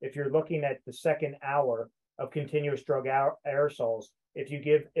said if you're looking at the second hour of continuous drug aerosols, if you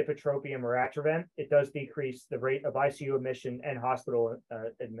give ipratropium or Atrovent, it does decrease the rate of ICU admission and hospital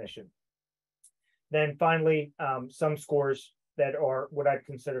admission. Then finally, some scores that are what I'd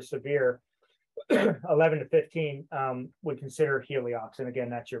consider severe, 11 to 15, would consider heliox. And again,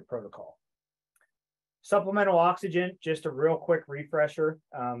 that's your protocol. Supplemental oxygen, just a real quick refresher.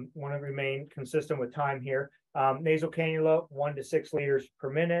 Want to remain consistent with time here. Nasal cannula, 1 to 6 liters per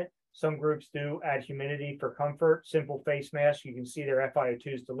minute. Some groups do add humidity for comfort. Simple face mask, you can see their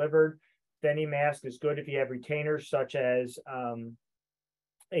FiO2s delivered. Any mask is good if you have retainers, such as a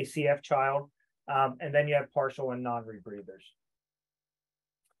CF child. And then you have partial and non-rebreathers.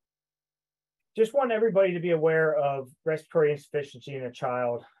 Just want everybody to be aware of respiratory insufficiency in a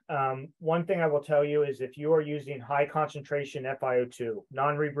child. One thing I will tell you is if you are using high concentration FiO2,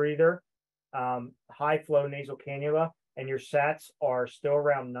 non-rebreather, high flow nasal cannula, and your SATs are still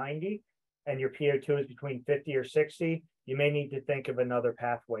around 90, and your PO2 is between 50 or 60, you may need to think of another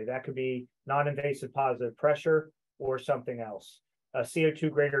pathway. That could be non-invasive positive pressure or something else.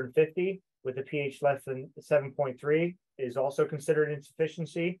 CO2 greater than 50 with a pH less than 7.3 is also considered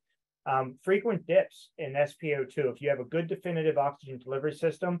insufficiency. Frequent dips in SpO2. If you have a good definitive oxygen delivery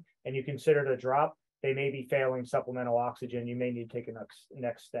system and you consider it a drop, they may be failing supplemental oxygen. You may need to take a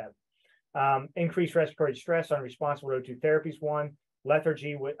next step. Increased respiratory stress unresponsive O2 therapies, one.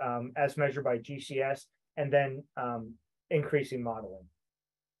 Lethargy as measured by GCS, and then increasing modeling.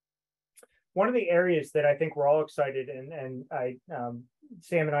 One of the areas that I think we're all excited, and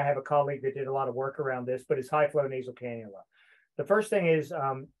Sam and I have a colleague that did a lot of work around this, but it's high flow nasal cannula. The first thing is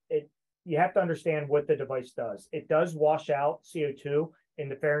you have to understand what the device does. It does wash out CO2 in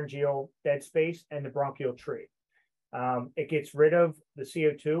the pharyngeal dead space and the bronchial tree. It gets rid of the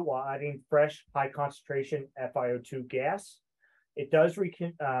CO2 while adding fresh high concentration FiO2 gas. It does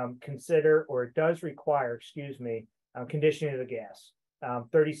consider, or it does require, conditioning of the gas,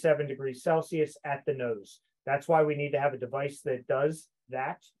 37 degrees Celsius at the nose. That's why we need to have a device that does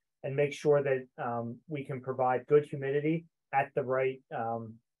that and make sure that we can provide good humidity at the right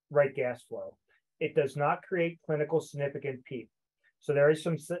gas flow. It does not create clinical significant PEEP. So there is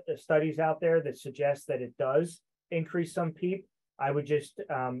some studies out there that suggest that it does increase some PEEP. I would just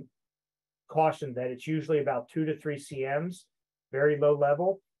caution that it's usually about 2 to 3 cms, very low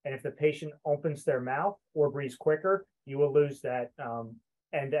level. And if the patient opens their mouth or breathes quicker, you will lose that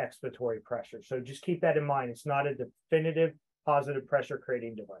end expiratory pressure. So just keep that in mind. It's not a definitive positive pressure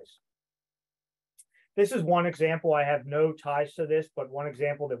creating device. This is one example. I have no ties to this, but one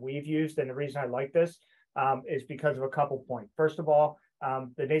example that we've used, and the reason I like this is because of a couple points. First of all,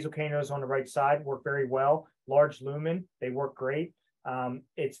 the nasal cannulas on the right side work very well. Large lumen, they work great.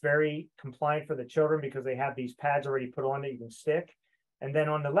 It's very compliant for the children because they have these pads already put on that you can stick. And then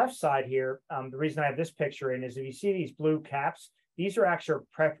on the left side here, the reason I have this picture in is if you see these blue caps, these are actual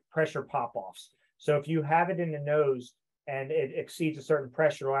pressure pop-offs. So if you have it in the nose and it exceeds a certain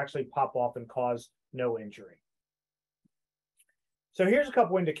pressure, it'll actually pop off and cause no injury. So here's a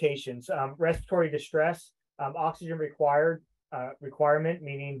couple indications. Respiratory distress, oxygen requirement,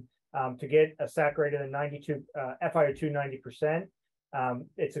 meaning to get a SAC greater than 92, FiO2 90%,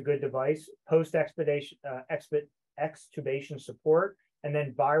 it's a good device. Post-extubation support, and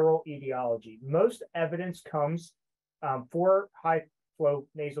then viral etiology. Most evidence comes for high flow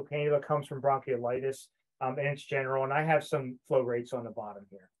nasal cannula comes from bronchiolitis, and it's general, and I have some flow rates on the bottom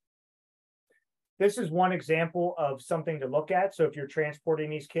here. This is one example of something to look at. So if you're transporting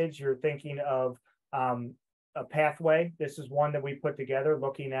these kids, you're thinking of a pathway. This is one that we put together,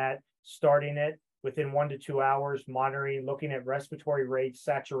 looking at starting it within 1 to 2 hours, monitoring, looking at respiratory rates,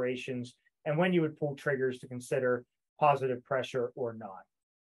 saturations, and when you would pull triggers to consider positive pressure or not.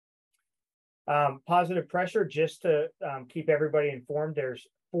 Positive pressure, just to keep everybody informed, there's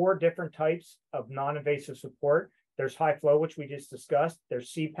 4 different types of non-invasive support. There's high flow, which we just discussed.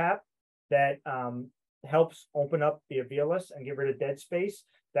 There's CPAP that helps open up the alveolus and get rid of dead space.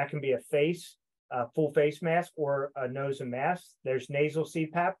 That can be a full face mask or a nose and mask. There's nasal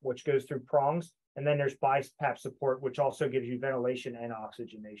CPAP, which goes through prongs. And then there's BiPAP support, which also gives you ventilation and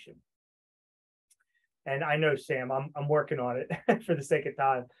oxygenation. And I know, Sam, I'm working on it for the sake of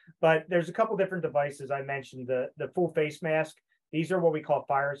time, but there's a couple different devices. I mentioned the full face mask. These are what we call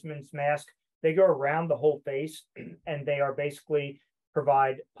fireman's mask. They go around the whole face, and they are basically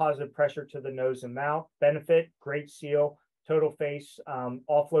provide positive pressure to the nose and mouth. Benefit, great seal, total face,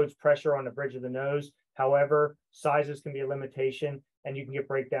 offloads pressure on the bridge of the nose. However, sizes can be a limitation, and you can get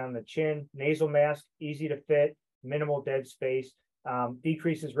breakdown in the chin. Nasal mask, easy to fit, minimal dead space,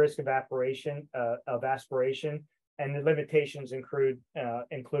 decreases risk of aspiration, and the limitations include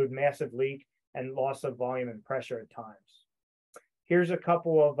massive leak and loss of volume and pressure at times. Here's a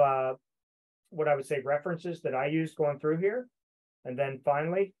couple of what I would say references that I used going through here. And then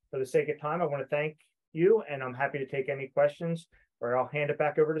finally, for the sake of time, I want to thank you, and I'm happy to take any questions, or I'll hand it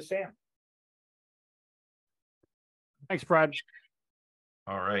back over to Sam. Thanks, Brad.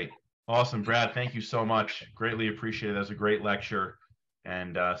 All right. Awesome, Brad. Thank you so much. Greatly appreciate it. That was a great lecture,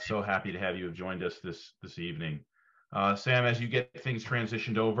 and so happy to have you have joined us this evening. Sam, as you get things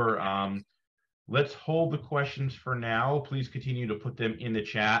transitioned over, let's hold the questions for now. Please continue to put them in the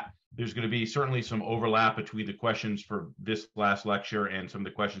chat. There's going to be certainly some overlap between the questions for this last lecture and some of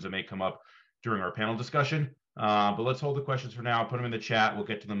the questions that may come up during our panel discussion. But let's hold the questions for now. Put them in the chat. We'll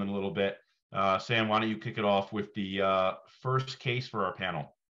get to them in a little bit. Sam, why don't you kick it off with the first case for our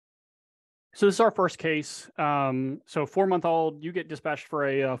panel? So this is our first case. So 4-month-old, you get dispatched for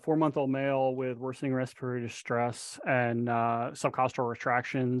a 4-month-old male with worsening respiratory distress and subcostal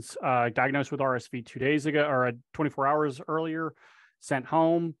retractions, diagnosed with RSV 2 days ago, or 24 hours earlier, sent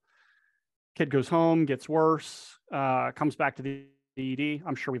home. Kid goes home, gets worse, comes back to the ED.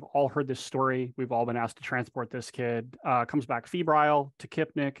 I'm sure we've all heard this story. We've all been asked to transport this kid. Comes back febrile,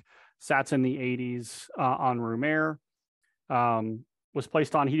 tachypnic, SATs in the 80s on room air. Was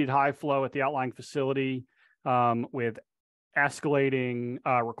placed on heated high flow at the outlying facility with escalating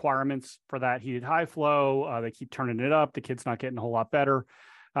requirements for that heated high flow. They keep turning it up. The kid's not getting a whole lot better.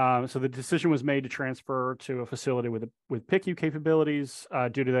 So the decision was made to transfer to a facility with PICU capabilities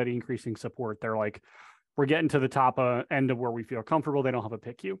due to that increasing support. They're like, we're getting to the top end of where we feel comfortable. They don't have a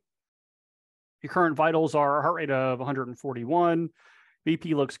PICU. Your current vitals are a heart rate of 141.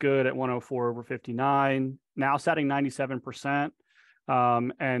 BP looks good at 104/59. Now setting 97%.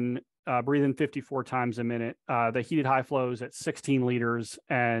 And breathing 54 times a minute. The heated high flows at 16 liters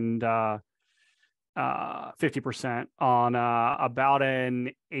and 50% on about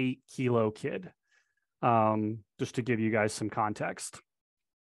an 8-kilo kid, just to give you guys some context.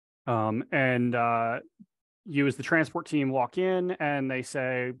 You as the transport team walk in and they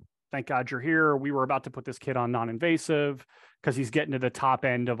say, thank God you're here. We were about to put this kid on non-invasive because he's getting to the top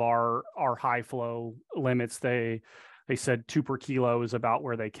end of our high flow limits. They said 2 per kilo is about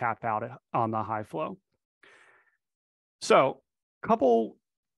where they cap out on the high flow. So a couple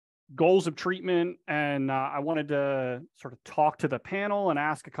goals of treatment, and I wanted to sort of talk to the panel and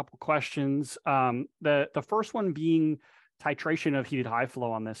ask a couple questions. The first one being titration of heated high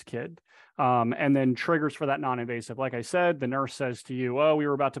flow on this kid, and then triggers for that non-invasive. Like I said, the nurse says to you, oh, we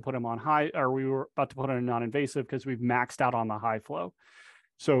were about to put him on high, or we were about to put him on non-invasive because we've maxed out on the high flow.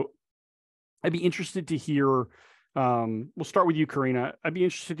 So I'd be interested to hear, we'll start with you, Karina. I'd be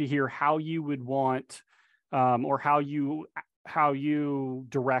interested to hear how you would want, or how you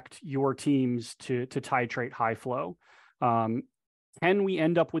direct your teams to titrate high flow. Can we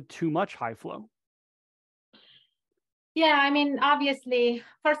end up with too much high flow? Yeah, I mean, obviously,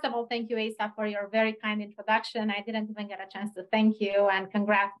 first of all, thank you, Asa, for your very kind introduction. I didn't even get a chance to thank you, and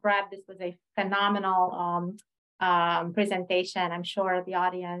congrats, Brad. This was a phenomenal presentation. I'm sure the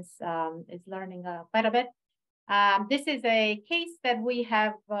audience is learning quite a bit. This is a case that we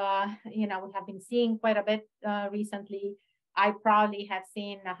have, we have been seeing quite a bit recently. I probably have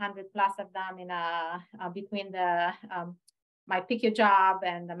seen 100+ of them in between the my PICU job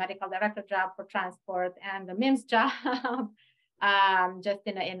and the medical director job for transport and the MIMS job, just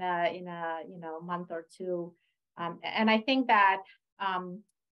in a month or two. And I think that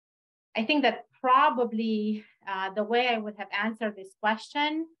probably the way I would have answered this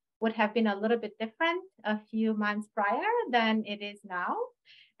question would have been a little bit different a few months prior than it is now.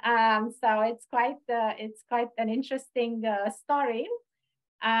 So it's quite an interesting story.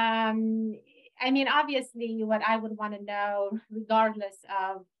 I mean, obviously, what I would want to know, regardless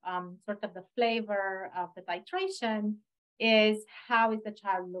of sort of the flavor of the titration, is how is the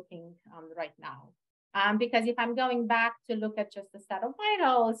child looking right now? Because if I'm going back to look at just a set of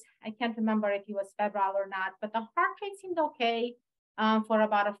vitals, I can't remember if he was febrile or not, but the heart rate seemed okay for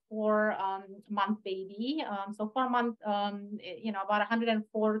about a 4-month baby. So 4 months, about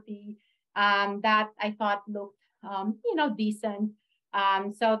 140, that I thought looked, decent.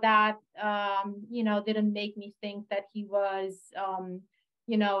 So that, didn't make me think that he was,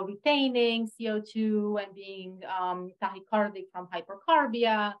 retaining CO2 and being tachycardic from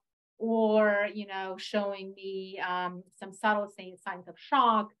hypercarbia, or, showing me some subtle signs of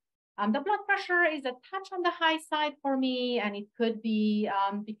shock. The blood pressure is a touch on the high side for me, and it could be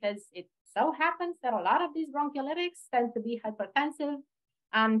because it so happens that a lot of these broncholytics tend to be hypertensive.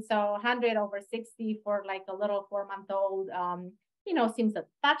 So 100/60 for like a little 4-month-old, seems a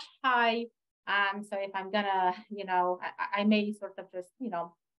touch high. So if I'm gonna, I may sort of just,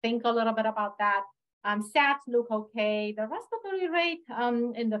 think a little bit about that. Stats look okay. The respiratory rate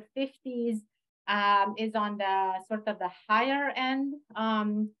in the 50s is on the sort of the higher end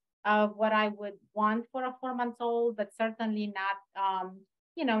of what I would want for a 4-month-old, but certainly not,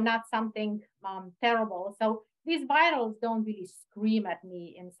 not something terrible. So these vitals don't really scream at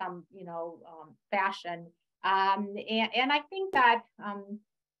me in some, fashion. And I think that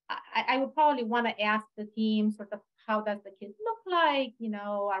I would probably want to ask the team sort of how does the kid look like?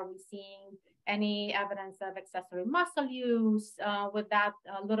 Are we seeing any evidence of accessory muscle use with that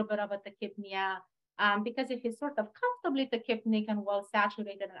a little bit of a tachypnea? Because if he's sort of comfortably tachypnic and well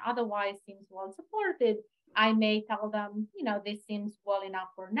saturated and otherwise seems well supported, I may tell them, this seems well enough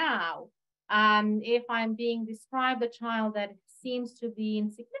for now. If I'm being described a child that seems to be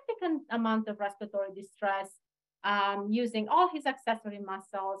in significant amount of respiratory distress, using all his accessory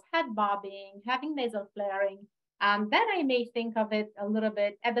muscles, head bobbing, having nasal flaring, then I may think of it a little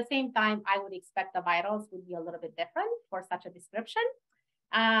bit. At the same time, I would expect the vitals would be a little bit different for such a description.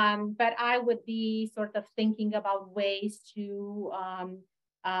 But I would be sort of thinking about ways to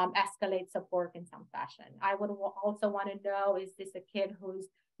escalate support in some fashion. I would also want to know, is this a kid who's,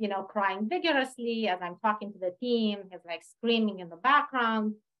 crying vigorously as I'm talking to the team, is like screaming in the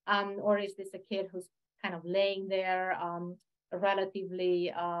background, or is this a kid who's kind of laying there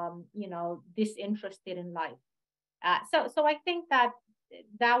relatively, disinterested in life? So I think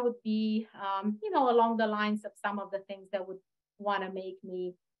that would be, along the lines of some of the things that would want to make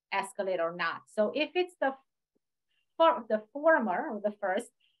me escalate or not. So if it's the former or the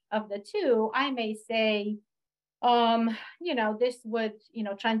first of the two, I may say, this would,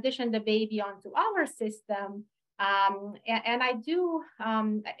 transition the baby onto our system. And I do,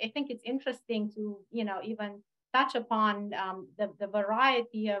 I think it's interesting to, even touch upon the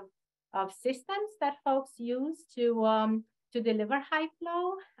variety of systems that folks use to deliver high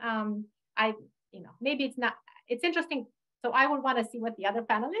flow. Maybe it's interesting. So I would want to see what the other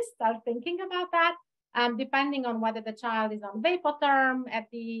panelists are thinking about that, depending on whether the child is on vapotherm at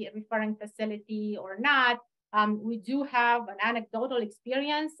the referring facility or not. We do have an anecdotal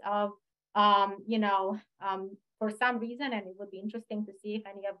experience of, for some reason, and it would be interesting to see if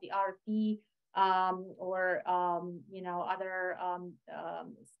any of the RT or other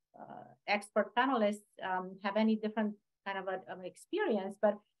expert panelists have any different kind of an experience.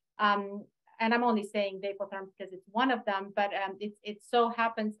 But and I'm only saying vapotherm because it's one of them. But it so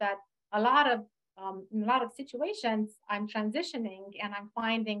happens that in a lot of situations, I'm transitioning, and I'm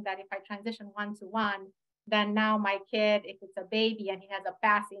finding that if I transition 1-to-1, then now my kid, if it's a baby and he has a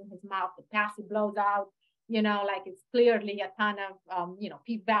passy in his mouth, the passy blows out, like it's clearly a ton of,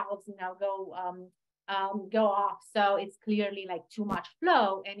 PEEP valves, go off. So it's clearly like too much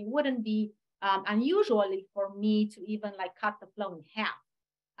flow, and it wouldn't be unusually for me to even like cut the flow in half.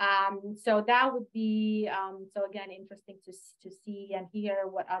 So that would be, so again, interesting to see and hear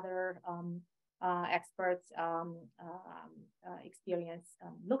what other experts experience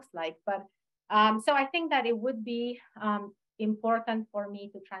looks like. But so I think that it would be important for me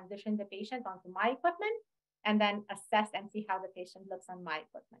to transition the patient onto my equipment and then assess and see how the patient looks on my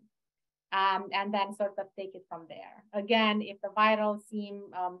equipment. And then sort of take it from there. Again, if the vitals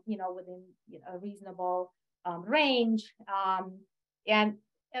seem, within a reasonable range, and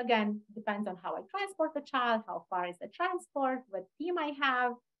again, depends on how I transport the child, how far is the transport, what team I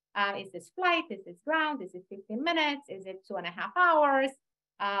have, is this flight, is this ground, is it 15 minutes, is it 2.5 hours?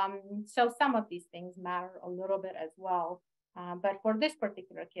 So some of these things matter a little bit as well. But for this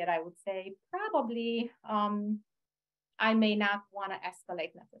particular kid, I would say probably I may not want to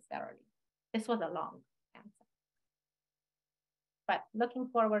escalate necessarily. This was a long answer. But looking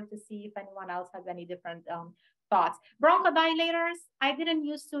forward to see if anyone else has any different thoughts. Bronchodilators, I didn't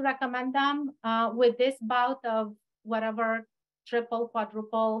used to recommend them with this bout of whatever triple,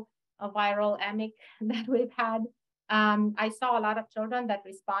 quadruple viral emic that we've had. I saw a lot of children that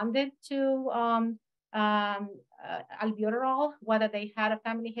responded to albuterol, whether they had a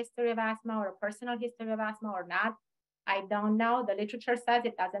family history of asthma or a personal history of asthma or not. I don't know. The literature says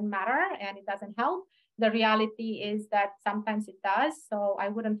it doesn't matter and it doesn't help. The reality is that sometimes it does. So I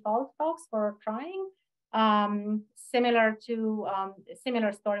wouldn't fault folks for trying. Similar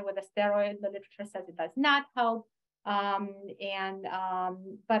story with the steroid. The literature says it does not help. But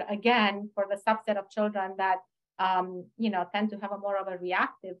again, for the subset of children that tend to have a more of a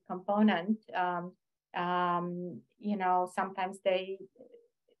reactive component, sometimes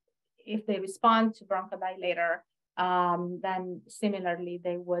if they respond to bronchodilator, then similarly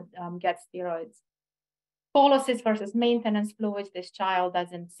they would get steroids. Boluses versus maintenance fluids. This child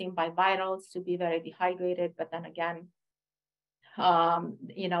doesn't seem by vitals to be very dehydrated, but then again,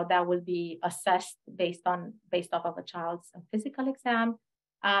 that will be assessed based off of a child's physical exam.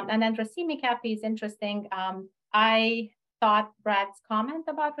 And then racemic epi is interesting. I thought Brad's comment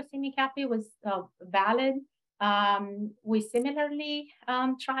about racemic epi was valid. We similarly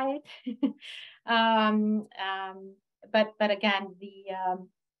tried, but again,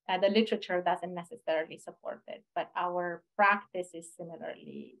 the literature doesn't necessarily support it. But our practice is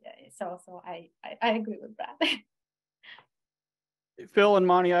similarly. So I agree with Brad. Phil and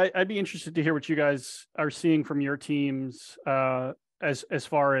Monty, I'd be interested to hear what you guys are seeing from your teams as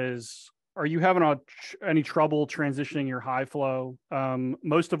far as, are you having any trouble transitioning your high flow?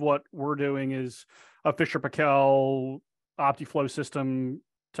 Most of what we're doing is a Fisher-Paykel OptiFlow system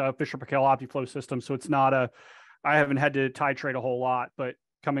to Fisher-Paykel OptiFlow system. So it's not I haven't had to titrate a whole lot, but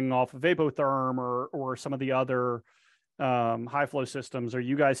coming off of Vapotherm or some of the other high flow systems, are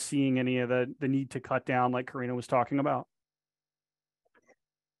you guys seeing any of the need to cut down like Karina was talking about?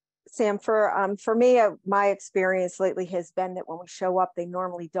 Sam, for me, my experience lately has been that when we show up, they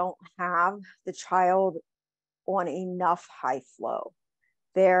normally don't have the child on enough high flow.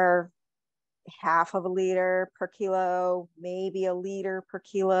 They're half of a liter per kilo, maybe a liter per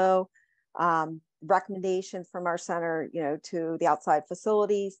kilo. Recommendation from our center, to the outside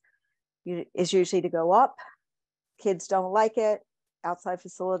facilities is usually to go up. Kids don't like it. Outside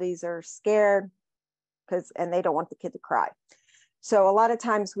facilities are scared and they don't want the kid to cry. So a lot of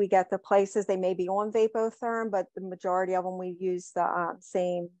times we get the places, they may be on Vapotherm, but the majority of them, we use the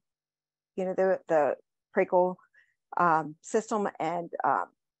same, the Paykel system, and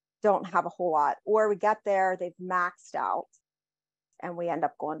don't have a whole lot. Or we get there, they've maxed out, and we end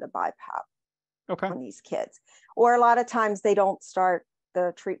up going to BiPAP on these kids. Or a lot of times they don't start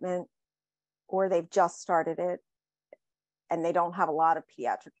the treatment, or they've just started it, and they don't have a lot of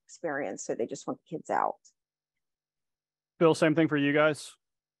pediatric experience, so they just want the kids out. Bill, same thing for you guys?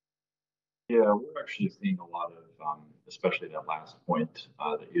 Yeah, we're actually seeing a lot of, especially that last point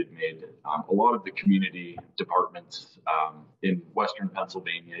that you had made, a lot of the community departments in Western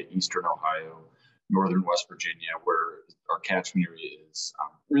Pennsylvania, Eastern Ohio, Northern West Virginia, where our catchment area is,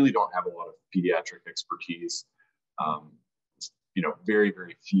 really don't have a lot of pediatric expertise. Very,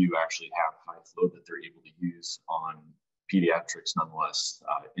 very few actually have high flow that they're able to use on pediatrics, nonetheless,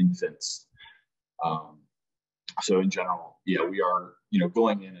 infants. So in general, yeah, we are,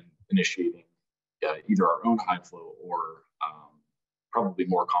 going in and initiating either our own high flow or probably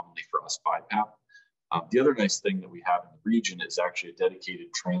more commonly for us, BiPAP. The other nice thing that we have in the region is actually a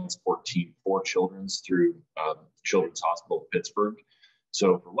dedicated transport team for Children's through Children's Hospital of Pittsburgh.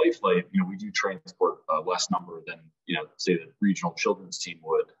 So for LifeLight, we do transport less number than, say the regional children's team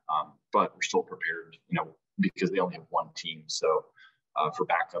would, but we're still prepared, because they only have one team. So for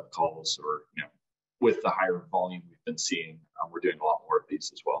backup calls or, with the higher volume we've been seeing, we're doing a lot more of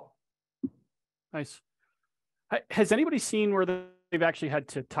these as well. Nice. Has anybody seen where they've actually had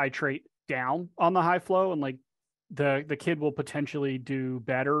to titrate down on the high flow, and like the kid will potentially do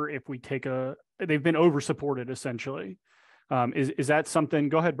better if we take they've been over supported essentially? Is that something?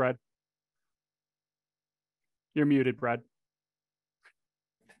 Go ahead, Brad. You're muted, Brad.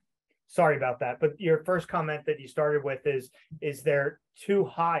 Sorry about that. But your first comment that you started with is there too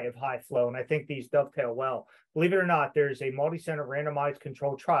high of high flow? And I think these dovetail well. Believe it or not, there's a multi-center randomized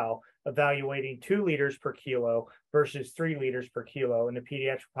controlled trial evaluating 2 liters per kilo versus 3 liters per kilo in the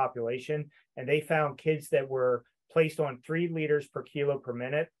pediatric population. And they found kids that were placed on 3 liters per kilo per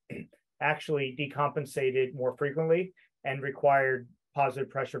minute actually decompensated more frequently and required positive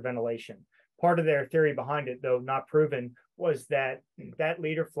pressure ventilation. Part of their theory behind it, though not proven, was that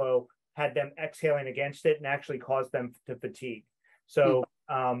liter flow had them exhaling against it and actually caused them to fatigue. So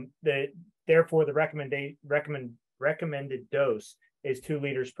therefore the recommended dose is 2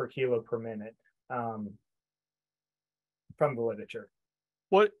 liters per kilo per minute from the literature.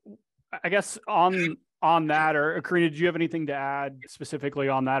 What, I guess on that, or Karina, do you have anything to add specifically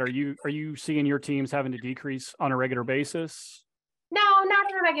on that? Are you seeing your teams having to decrease on a regular basis? No, not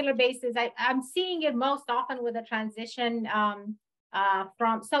on a regular basis. I'm seeing it most often with a transition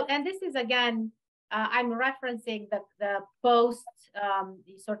and this is again, I'm referencing the post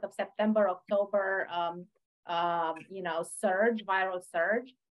sort of September, October, viral surge,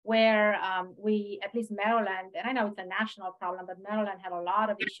 where we, at least Maryland, and I know it's a national problem, but Maryland had a lot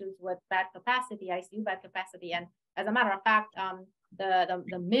of issues with bed capacity, ICU bed capacity. And as a matter of fact,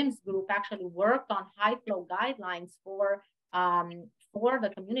 the MIMS group actually worked on high flow guidelines for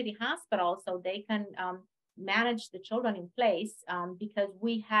the community hospital so they can manage the children in place, because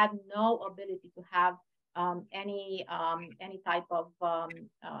we had no ability to have any type of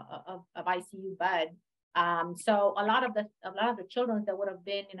ICU bed. So a lot of the children that would have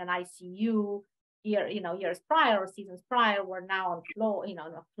been in an ICU years prior or seasons prior were now on floor,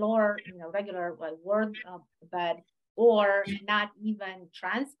 on a floor, regular ward bed, or not even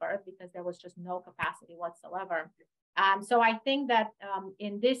transferred because there was just no capacity whatsoever. So I think that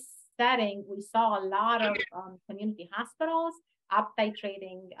in this setting, we saw a lot of community hospitals up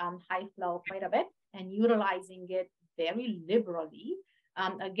titrating high flow quite a bit and utilizing it very liberally.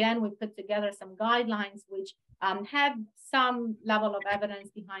 Again, we put together some guidelines which had some level of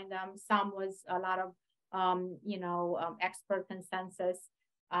evidence behind them. Some was a lot of, expert consensus,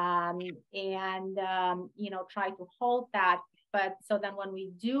 and try to hold that. But so then when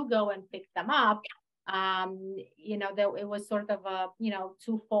we do go and pick them up, it was sort of a,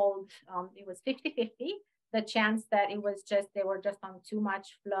 twofold. It was 50-50. The chance that they were just on too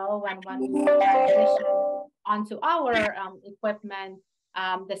much flow, and when we transition onto our equipment,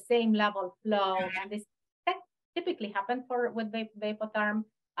 the same level of flow, and this typically happened with Vapotherm.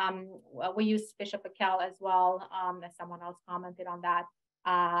 We use Bishop Akel as well, as someone else commented on that,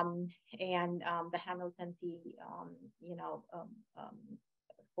 and the Hamilton T,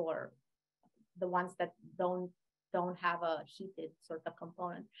 for the ones that don't have a heated sort of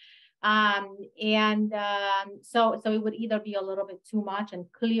component. So it would either be a little bit too much, and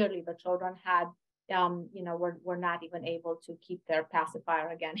clearly the children had, were not even able to keep their pacifier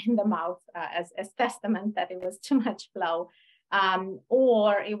again in the mouth as testament that it was too much flow,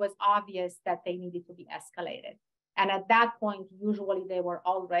 or it was obvious that they needed to be escalated. And at that point, usually they were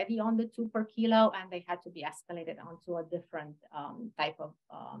already on the 2 per kilo, and they had to be escalated onto a different type of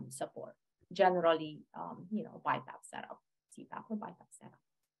support, generally, BiPAP setup, CPAP or BiPAP setup.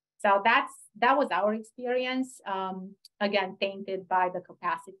 So that was our experience, again, tainted by the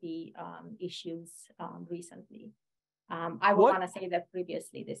capacity issues recently. I would want to say that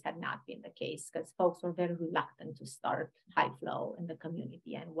previously this had not been the case, because folks were very reluctant to start high flow in the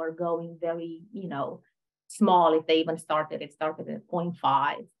community, and were going very, small. If they even started, it started at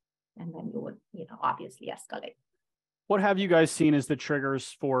 0.5, and then you would, obviously escalate. What have you guys seen as the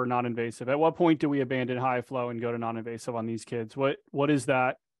triggers for non-invasive? At what point do we abandon high flow and go to non-invasive on these kids? What is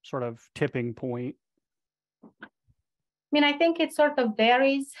that sort of tipping point? I think it sort of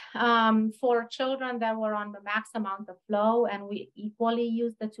varies. For children that were on the max amount of flow, and we equally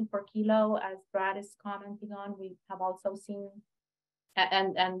use the 2 per kilo, as Brad is commenting on, we have also seen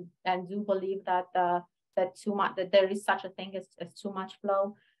and do believe that that there is such a thing as too much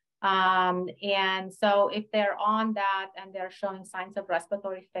flow. And so if they're on that and they're showing signs of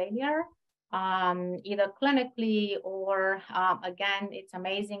respiratory failure, either clinically or, again, it's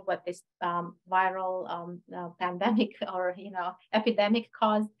amazing what this viral pandemic or, epidemic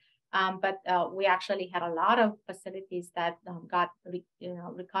caused. But we actually had a lot of facilities that got,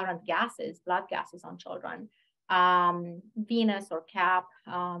 recurrent gases, blood gases on children, venous or cap,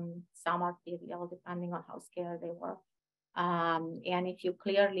 some arterial, depending on how scared they were. And if you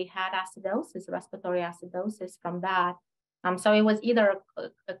clearly had acidosis, respiratory acidosis from that, so it was either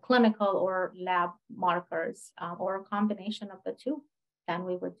a clinical or lab markers, or a combination of the two, then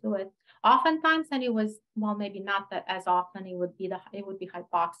we would do it. Oftentimes, and it was, well, maybe not that as often, it would be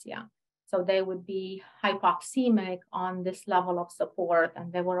hypoxia. So they would be hypoxemic on this level of support,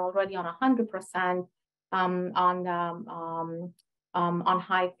 and they were already on 100% on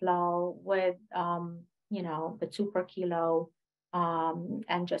high flow with the 2 per kilo,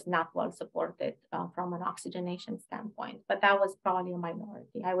 and just not well supported from an oxygenation standpoint. But that was probably a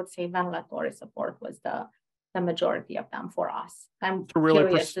minority. I would say ventilatory support was the majority of them for us. I'm really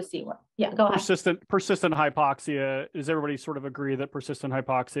curious to see what. Yeah, go ahead. Persistent hypoxia. Does everybody sort of agree that persistent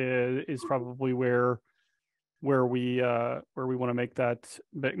hypoxia is probably where we want to make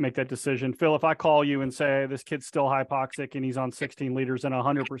that decision? Phil, if I call you and say this kid's still hypoxic and he's on 16 liters and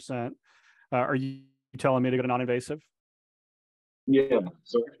 100%, are you telling me to go to non-invasive? Yeah,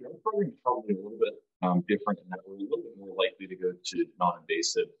 so actually, probably a little bit different in that we're a little bit more likely to go to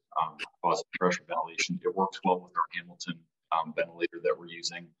non-invasive positive pressure ventilation. It works well with our Hamilton ventilator that we're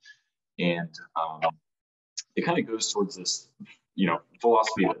using, and it kind of goes towards this,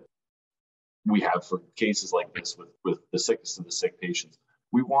 philosophy that we have for cases like this with the sickest of the sick patients.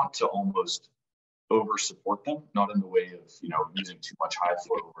 We want to almost over support them, not in the way of using too much high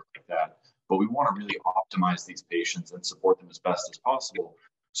flow or like that, but we want to really optimize these patients and support them as best as possible,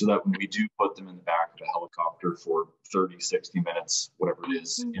 so that when we do put them in the back of a helicopter for 30, 60 minutes, whatever it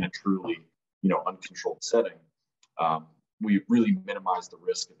is, in a truly, uncontrolled setting, we really minimize the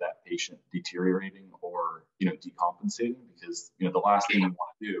risk of that patient deteriorating or, decompensating, because, the last thing we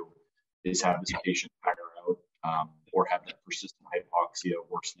want to do is have this patient higher or have that persistent hypoxia,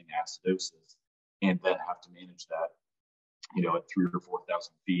 worsening acidosis, and then have to manage that, you know, at 3,000 or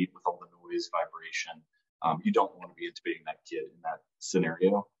 4,000 feet with all the noise, vibration. You don't want to be intubating that kid in that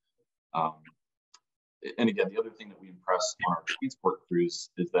scenario. And again, the other thing that we impress on our transport crews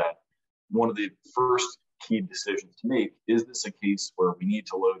is that one of the first key decisions to make, is this a case where we need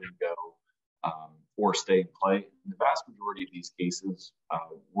to load and go or stay and play? In the vast majority of these cases,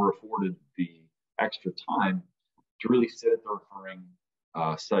 we're afforded the extra time to really sit at the referring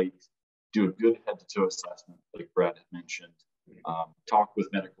site, do a good head-to-toe assessment, like Brad had mentioned, talk with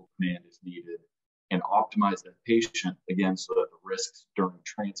medical command if needed, and optimize that patient, again, so that the risks during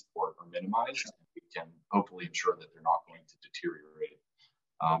transport are minimized, and we can hopefully ensure that they're not going to deteriorate.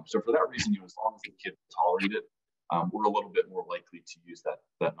 So for that reason, as long as the kid tolerate it, we're a little bit more likely to use that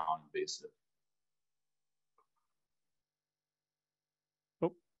non-invasive.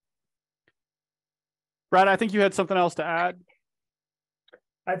 Oh. Brad, I think you had something else to add.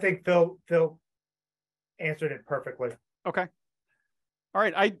 I think Phil answered it perfectly. Okay. All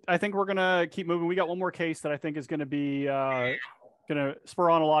right. I think we're going to keep moving. We got one more case that I think is going to be going to spur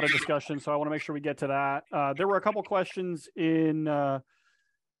on a lot of discussion. So I want to make sure we get to that. There were a couple questions in the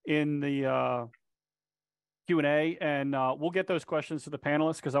Q&A, and we'll get those questions to the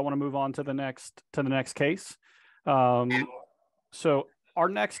panelists because I want to move on to the next case. So our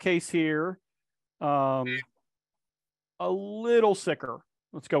next case here, a little sicker.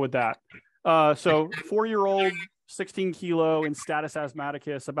 Let's go with that. So 4-year-old, 16 kilo in status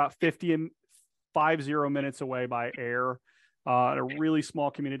asthmaticus, about 50 minutes away by air at a really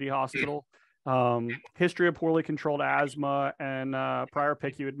small community hospital. History of poorly controlled asthma and prior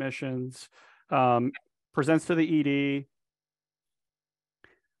PICU admissions. Presents to the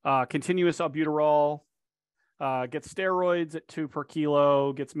ED. Continuous albuterol. Gets steroids at 2 per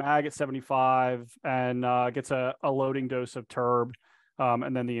kilo. Gets MAG at 75, and gets a loading dose of TURB,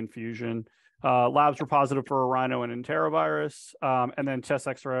 and then the infusion. Labs were positive for a rhino and enterovirus, and then chest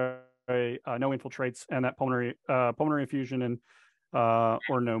X-ray, no infiltrates, and that pulmonary infusion and or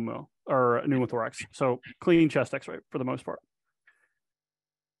pneumothorax. So clean chest X-ray for the most part.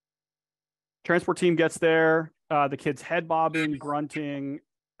 Transport team gets there. The kid's head bobbing, grunting,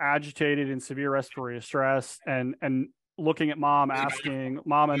 agitated, in severe respiratory distress, and looking at mom and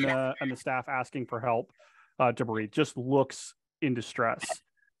the staff asking for help to breathe. Just looks in distress.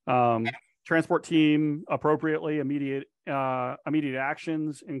 Transport team appropriately immediate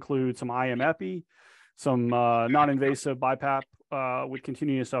actions include some IM epi, some non-invasive BiPAP with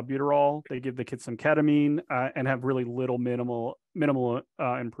continuous albuterol. They give the kid some ketamine and have really minimal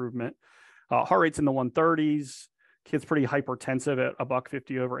improvement. Heart rate's in the 130s. Kid's pretty hypertensive at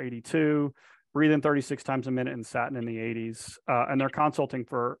 $150/82, breathing 36 times a minute and statin in the 80s. And they're consulting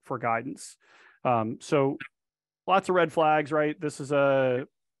for guidance. So lots of red flags, right? This is a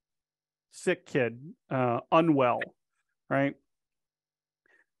sick kid, unwell, right?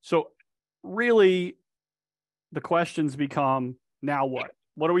 So really the questions become, now what?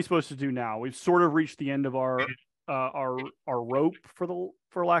 What are we supposed to do now? We've sort of reached the end of our rope,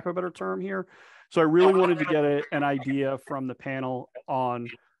 for lack of a better term here. So I really wanted to get an idea from the panel on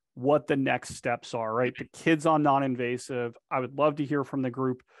what the next steps are, right? The kid's on non-invasive. I would love to hear from the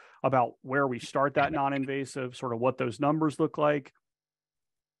group about where we start that non-invasive, sort of what those numbers look like.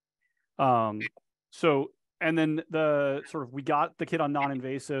 So, and then we got the kid on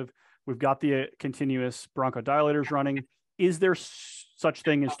non-invasive. We've got the continuous bronchodilators running. Is there such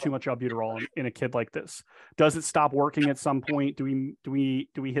thing as too much albuterol in a kid like this? Does it stop working at some point? Do we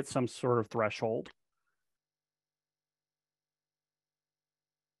hit some sort of threshold?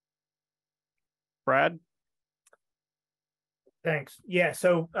 Brad? Thanks. Yeah.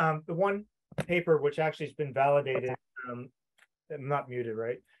 So the one paper which actually has been validated, I'm not muted,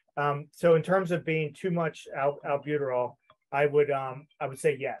 right? So in terms of being too much albuterol, I would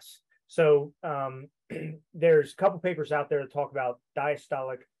say yes. So there's a couple papers out there that talk about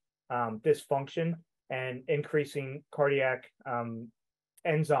diastolic dysfunction and increasing cardiac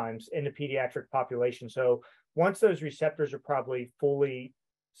enzymes in the pediatric population. So once those receptors are probably fully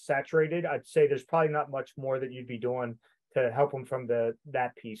saturated, I'd say there's probably not much more that you'd be doing to help them from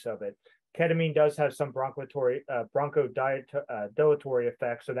that piece of it. Ketamine does have some bronchodilatory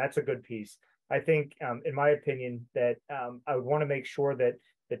effects, so that's a good piece. I think, in my opinion, that I would want to make sure that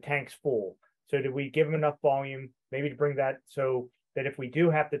the tank's full. So do we give them enough volume, maybe to bring that so that if we do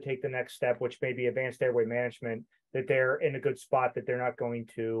have to take the next step, which may be advanced airway management, that they're in a good spot, that they're not going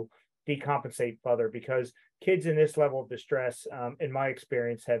to decompensate further, because kids in this level of distress, in my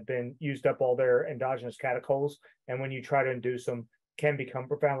experience, have been used up all their endogenous catechol, and when you try to induce them, can become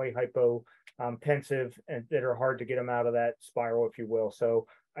profoundly hypotensive and that are hard to get them out of that spiral, if you will. So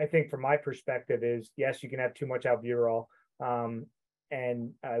I think from my perspective is, yes, you can have too much albuterol.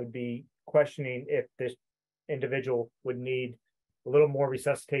 And I would be questioning if this individual would need a little more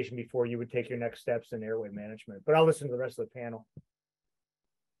resuscitation before you would take your next steps in airway management. But I'll listen to the rest of the panel.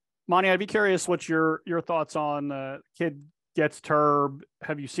 Monty, I'd be curious what your thoughts on kid gets TURB.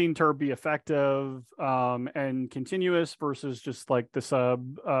 Have you seen TURB be effective and continuous versus just like the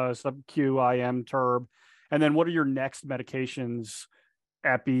sub-Q IM TURB? And then what are your next medications?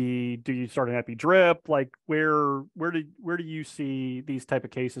 Epi, do you start an epi drip? Like where do you see these type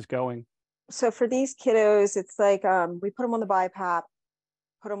of cases going? So for these kiddos, it's like we put them on the BiPAP,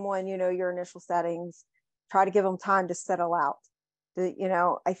 put them on, your initial settings, try to give them time to settle out.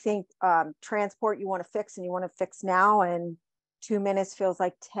 I think transport you want to fix and you want to fix now, and 2 minutes feels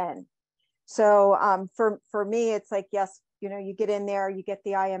like 10. So for me, it's like, yes, you get in there, you get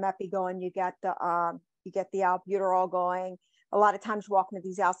the IM epi going, you get the albuterol going. A lot of times you walk into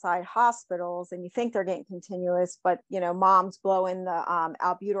these outside hospitals and you think they're getting continuous, but mom's blowing the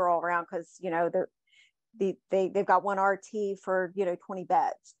albuterol around because they've got one RT for 20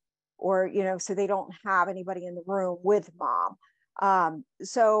 beds, or so they don't have anybody in the room with mom.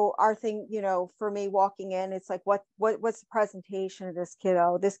 So our thing, for me walking in, it's like what's the presentation of this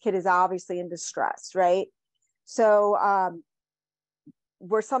kiddo? This kid is obviously in distress, right? So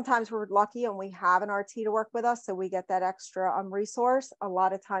sometimes we're lucky and we have an RT to work with us, so we get that extra resource. A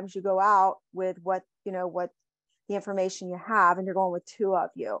lot of times you go out with what the information you have, and you're going with 2 of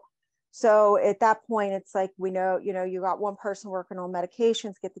you. So at that point, it's like, we know, you got one person working on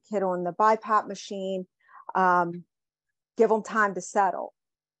medications, get the kid on the BiPAP machine, give them time to settle.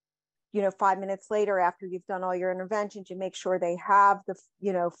 5 minutes later, after you've done all your interventions, you make sure they have the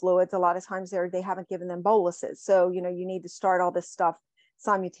fluids. A lot of times they haven't given them boluses, so you need to start all this stuff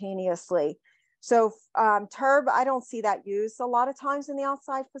simultaneously. So TURB, I don't see that used a lot of times in the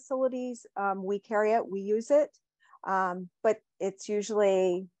outside facilities. We carry it, we use it, but it's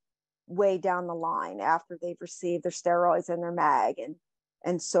usually way down the line after they've received their steroids and their MAG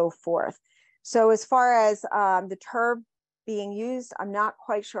and so forth. So as far as the TURB being used, I'm not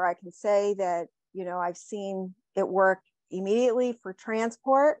quite sure I can say that, I've seen it work immediately for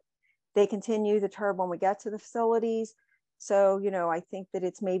transport. They continue the TURB when we get to the facilities. So, I think that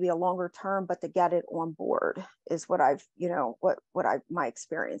it's maybe a longer term, but to get it on board is what my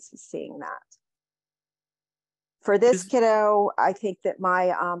experience is seeing that. For this kiddo, I think that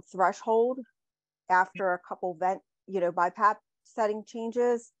my threshold after a couple BiPAP setting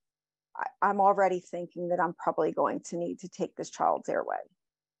changes, I'm already thinking that I'm probably going to need to take this child's airway.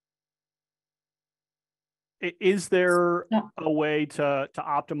 Is there a way to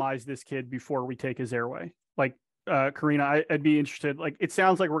optimize this kid before we take his airway? Like, Karina, I'd be interested. Like, it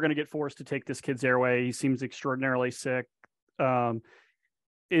sounds like we're going to get forced to take this kid's airway. He seems extraordinarily sick.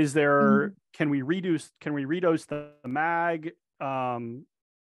 Is there? Can we redose the MAG,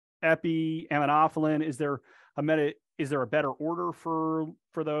 epi, aminophylline? Is there a better order for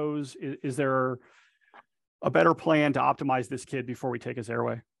those? Is there a better plan to optimize this kid before we take his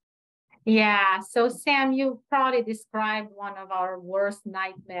airway? Yeah, so Sam, you probably described one of our worst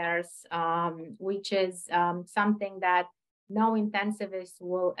nightmares, which is something that no intensivist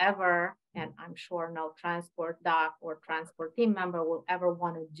will ever, and I'm sure no transport doc or transport team member will ever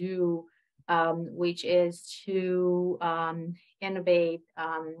want to do, which is to intubate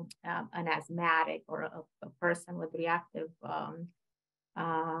an asthmatic or a person with reactive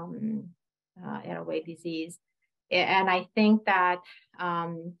airway disease. And I think that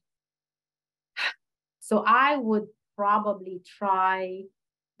so I would probably try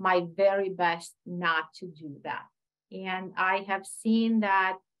my very best not to do that. And I have seen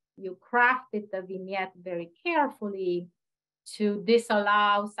that you crafted the vignette very carefully to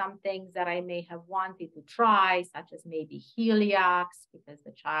disallow some things that I may have wanted to try, such as maybe Heliox, because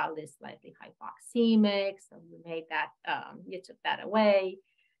the child is slightly hypoxemic. So you made that, you took that away.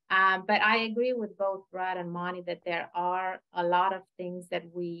 But I agree with both Brad and Monty that there are a lot of things that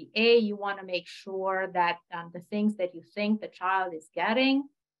you want to make sure that the things that you think the child is getting,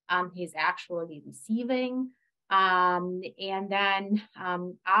 he's actually receiving. And then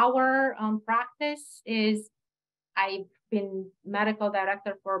our practice is, I've been medical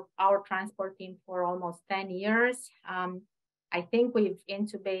director for our transport team for almost 10 years. I think we've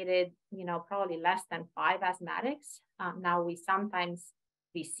intubated, probably less than 5 asthmatics. Now we sometimes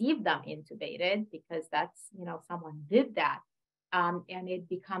receive them intubated because that's, someone did that. And it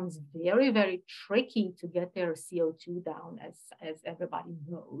becomes very, very tricky to get their CO2 down, as everybody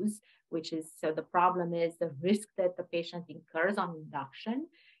knows, which is, so the problem is the risk that the patient incurs on induction.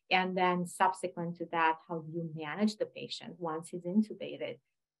 And then subsequent to that, how do you manage the patient once he's intubated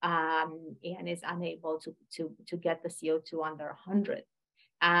and is unable to get the CO2 under 100?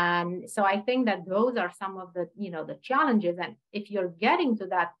 So I think that those are some of the, the challenges. And if you're getting to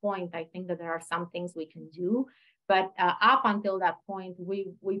that point, I think that there are some things we can do. But up until that point,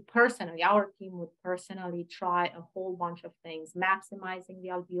 we personally, our team would personally try a whole bunch of things, maximizing the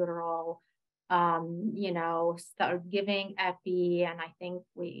albuterol, start giving epi. And I think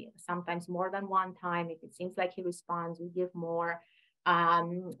we sometimes more than one time, if it seems like he responds, we give more.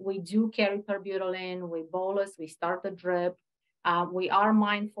 We do carry terbutaline, we bolus, we start the drip. We are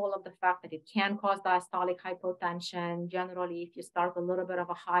mindful of the fact that it can cause diastolic hypotension. Generally, if you start a little bit of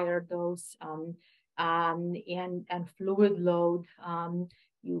a higher dose and fluid load,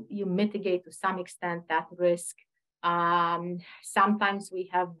 you mitigate to some extent that risk. Sometimes we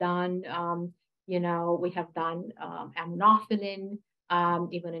have done, aminophylline,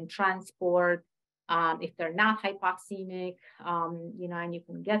 even in transport. If they're not hypoxemic, and you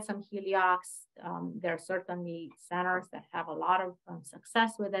can get some Heliox, there are certainly centers that have a lot of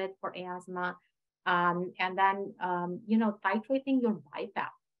success with it for asthma. And then, titrating your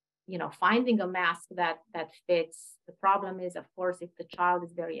BiPAP, finding a mask that fits. The problem is, of course, if the child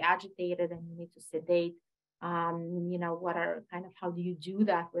is very agitated and you need to sedate, how do you do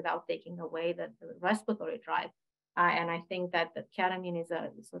that without taking away the respiratory drive? And I think that the ketamine is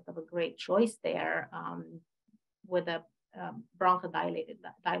a sort of a great choice there with a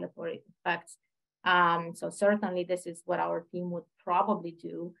bronchodilatory effects. So certainly this is what our team would probably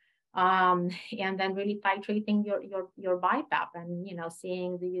do. And then really titrating your BiPAP and,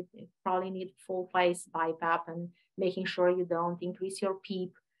 seeing you probably need full face BiPAP and making sure you don't increase your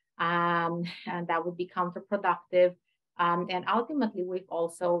PEEP. And that would be counterproductive. And ultimately, we've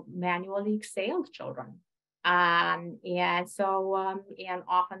also manually exhaled children. And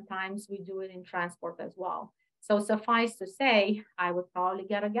oftentimes we do it in transport as well. So suffice to say, I would probably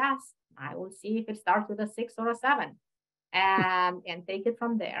get a guess. I will see if it starts with a 6 or a 7 and take it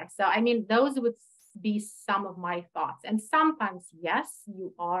from there. So, I mean, those would be some of my thoughts. And sometimes, yes,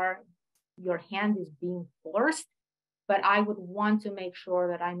 your hand is being forced, but I would want to make sure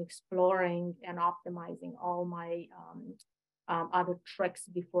that I'm exploring and optimizing all my other tricks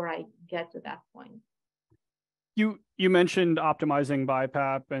before I get to that point. You mentioned optimizing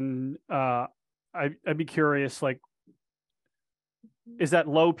BiPAP, and I'd be curious, like, is that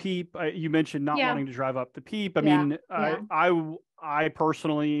low PEEP? You mentioned not wanting to drive up the PEEP. I mean, I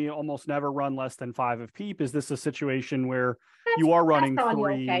personally almost never run less than 5 of PEEP. Is this a situation where you are running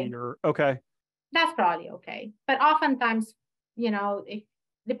 3 or okay? That's probably okay. But oftentimes, it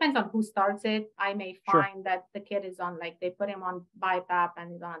depends on who starts it. I may find that the kid is on, like, they put him on BiPAP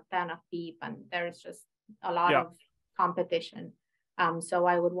and he's on 10 of PEEP, and there's just a lot of competition. So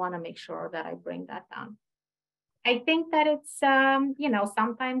I would want to make sure that I bring that down. I think that it's,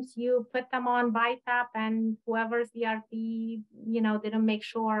 sometimes you put them on BiPAP and whoever's DRT, didn't make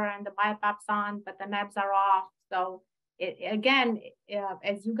sure, and the BiPAP's on, but the nebs are off. So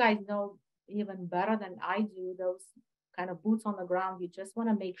as you guys know even better than I do, those kind of boots on the ground, you just want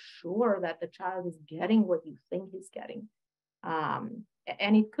to make sure that the child is getting what you think he's getting. And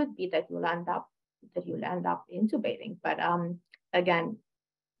it could be that you'll end up intubating, but again,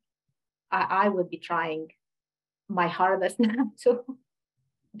 I would be trying my hardest not to,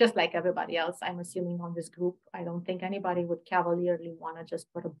 just like everybody else, I'm assuming on this group. I don't think anybody would cavalierly want to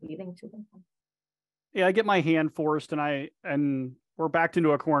just put a breathing tube in them. Yeah, I get my hand forced, and we're backed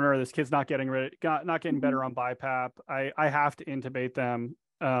into a corner. This kid's not getting better on BiPAP. I have to intubate them.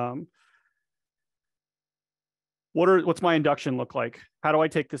 What's my induction look like? How do I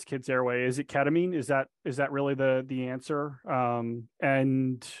take this kid's airway? Is it ketamine? Is that really the answer?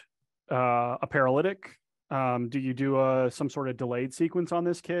 And a paralytic? Do you do some sort of delayed sequence on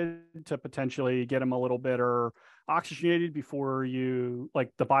this kid to potentially get him a little better oxygenated before you,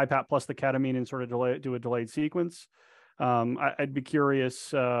 like, the BiPAP plus the ketamine, and sort of do a delayed sequence? I'd be curious,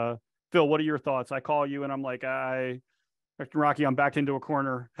 Phil, what are your thoughts? I call you and I'm like, Dr. Rocky, I'm backed into a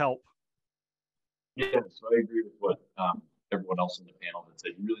corner. Help. Yeah, so I agree with what everyone else in the panel had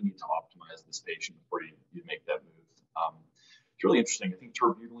said. You really need to optimize this patient before you make that move. It's really interesting. I think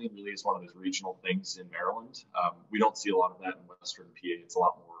terbutaline really is one of those regional things in Maryland. We don't see a lot of that in Western PA. It's a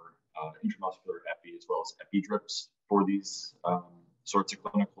lot more intramuscular epi as well as epi drips for these sorts of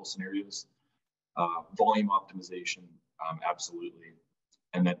clinical scenarios. Volume optimization, absolutely.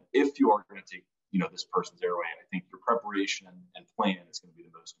 And then if you are going to take this person's airway. I think your preparation and plan is going to be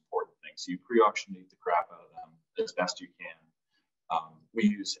the most important thing. So you pre-oxygenate the crap out of them as best you can. We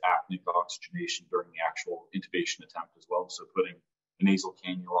use apneic oxygenation during the actual intubation attempt as well. So putting a nasal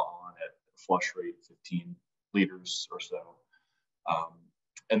cannula on at a flush rate of 15 liters or so.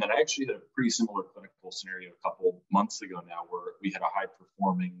 And then I actually had a pretty similar clinical scenario a couple months ago now, where we had a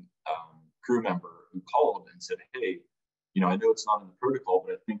high-performing crew member who called and said, hey, I know it's not in the protocol,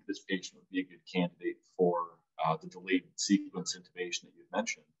 but I think this patient would be a good candidate for the delayed sequence intubation that you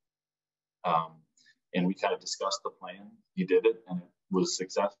mentioned. And we kind of discussed the plan. He did it, and it was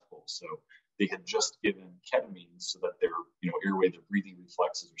successful. So they had just given ketamine so that their airway, their breathing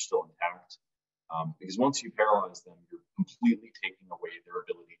reflexes are still intact. Because once you paralyze them, you're completely taking away their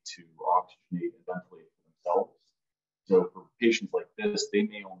ability to oxygenate and ventilate for themselves. So for patients like this, they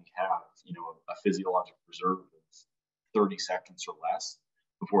may only have, a physiologic reserve of 30 seconds or less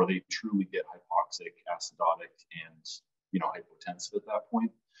before they truly get hypoxic, acidotic, and, hypotensive at that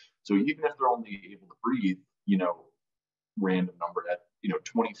point. So even if they're only able to breathe, random number at,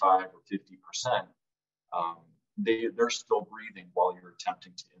 25 or 50%, they're still breathing while you're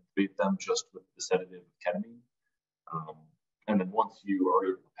attempting to intubate them just with the sedative ketamine. And then once you are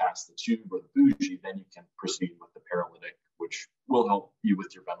able to pass the tube or the bougie, then you can proceed with the paralytic, which will help you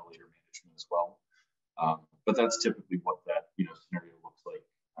with your ventilator management as well. But that's typically what that scenario looks like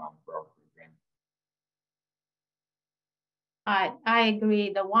for our program. I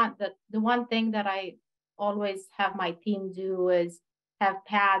agree. The one thing that I always have my team do is have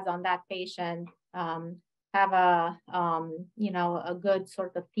pads on that patient. Have a a good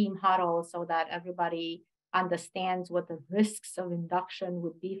sort of team huddle so that everybody understands what the risks of induction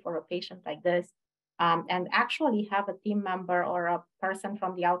would be for a patient like this, and actually have a team member or a person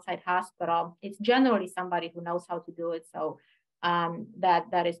from the outside hospital. It's generally somebody who knows how to do it, so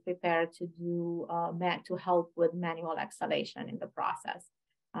that is prepared to do to help with manual exhalation in the process.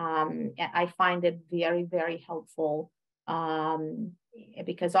 I find it very, very helpful.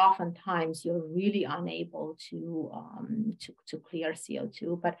 Because oftentimes you're really unable to clear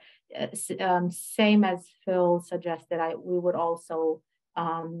CO2. But same as Phil suggested, we would also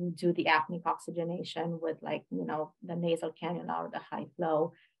do the apneic oxygenation with the nasal cannula or the high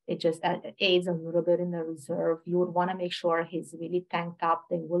flow. It just aids a little bit in the reserve. You would want to make sure he's really tanked up.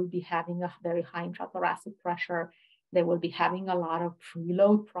 They will be having a very high intrathoracic pressure. They will be having a lot of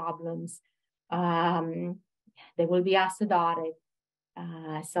preload problems. They will be acidotic.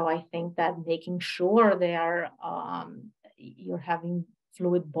 So I think that making sure you're having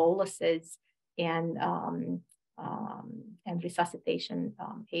fluid boluses and resuscitation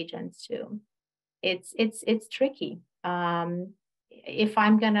agents too. It's tricky. If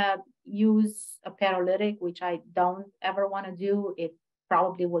I'm gonna use a paralytic, which I don't ever want to do, it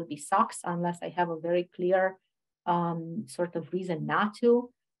probably will be SOX unless I have a very clear sort of reason not to.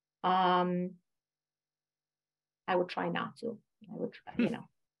 I would try not to. I would try,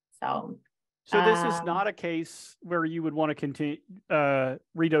 So this is not a case where you would want to continue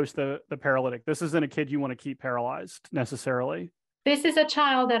redose the paralytic. This isn't a kid you want to keep paralyzed necessarily. This is a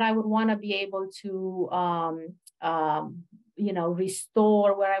child that I would want to be able to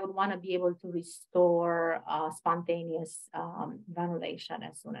restore, where I would want to be able to restore spontaneous ventilation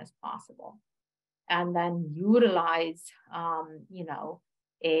as soon as possible, and then utilize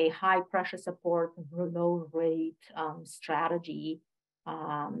a high pressure support, low rate strategy.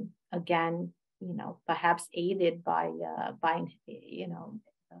 Again, perhaps aided by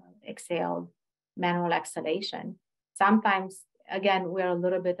exhaled manual exhalation. Sometimes, again, we're a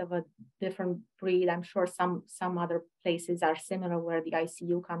little bit of a different breed. I'm sure some other places are similar where the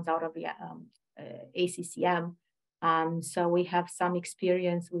ICU comes out of the ACCM. So we have some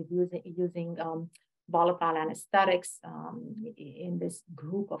experience with using volatile anesthetics in this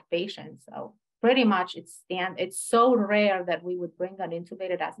group of patients. So pretty much it's so rare that we would bring an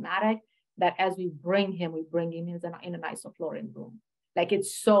intubated asthmatic that as we bring him in an isoflurane room. Like,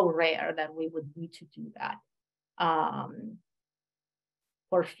 it's so rare that we would need to do that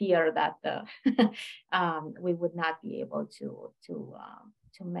for fear that we would not be able to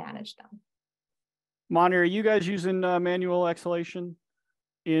manage them. Moni, are you guys using manual exhalation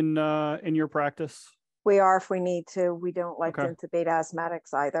in your practice? We are if we need to. We don't like to intubate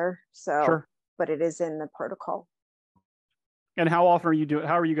asthmatics either. So, sure. But it is in the protocol. And how often are you doing?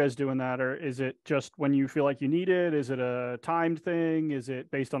 How are you guys doing that? Or is it just when you feel like you need it? Is it a timed thing? Is it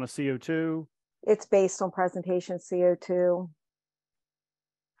based on a CO2? It's based on presentation CO2.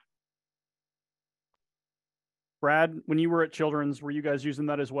 Brad, when you were at Children's, were you guys using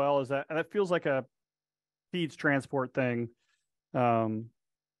that as well? That feels like a peds transport thing.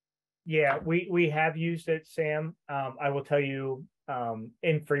 Yeah, we have used it, Sam. I will tell you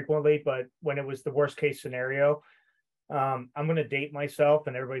infrequently, but when it was the worst case scenario, I'm going to date myself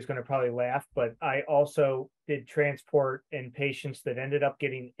and everybody's going to probably laugh, but I also did transport in patients that ended up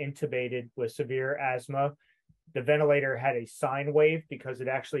getting intubated with severe asthma. The ventilator had a sine wave because it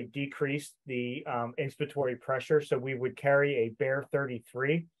actually decreased the inspiratory pressure. So we would carry a Bear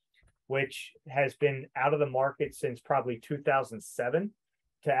 33, which has been out of the market since probably 2007,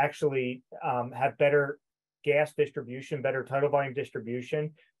 to actually have better gas distribution, better tidal volume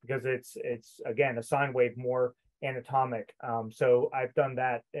distribution, because it's again a sine wave, more anatomic. So I've done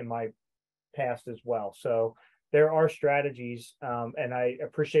that in my past as well. So there are strategies, and I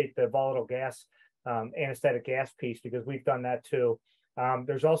appreciate the volatile gas anesthetic gas piece, because we've done that too.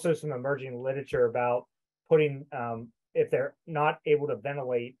 There's also some emerging literature about putting, if they're not able to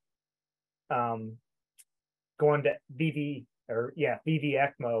ventilate, going to VV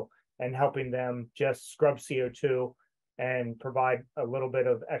ECMO and helping them just scrub CO2 and provide a little bit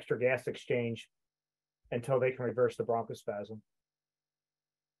of extra gas exchange until they can reverse the bronchospasm.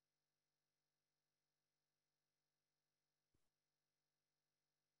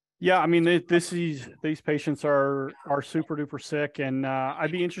 Yeah, I mean, these patients are super duper sick, and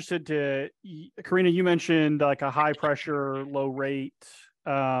I'd be interested to, Karina, you mentioned like a high pressure, low rate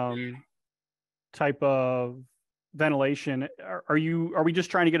type of ventilation. Are we just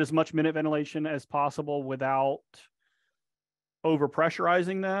trying to get as much minute ventilation as possible without over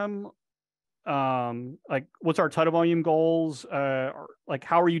pressurizing them? Like, what's our tidal volume goals? Like,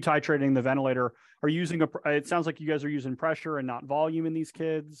 how are you titrating the ventilator? Are you using it sounds like you guys are using pressure and not volume in these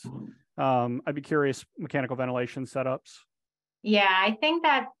kids. I'd be curious, mechanical ventilation setups. Yeah, I think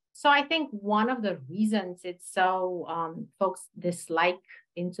one of the reasons it's so folks dislike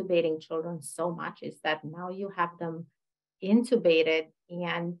intubating children so much is that now you have them intubated,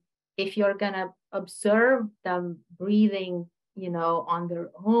 and if you're gonna observe them breathing, on their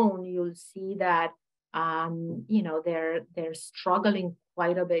own, you'll see that they're struggling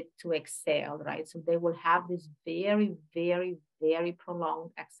quite a bit to exhale, right? So they will have this very, very, very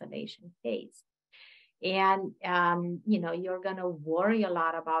prolonged exhalation phase. And, you're going to worry a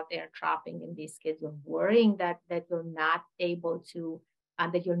lot about air trapping in these kids. You're worrying that you're not able to,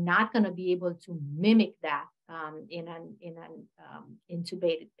 that you're not going to be able to mimic that in an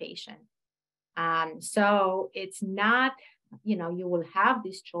intubated patient. So it's not, you will have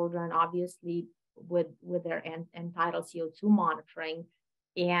these children obviously with their end-tidal CO2 monitoring.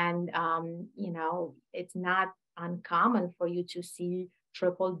 And, it's not uncommon for you to see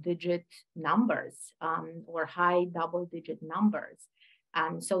triple-digit numbers or high double-digit numbers.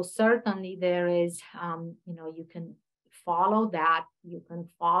 So certainly there is, you can follow that. You can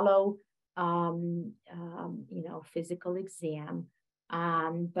follow, physical exam.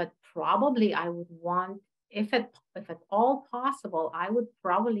 But probably I would want, if at all possible, I would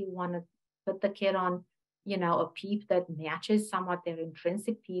probably want to put the kid on, a PEEP that matches somewhat their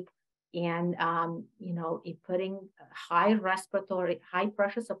intrinsic PEEP, and, putting high respiratory, high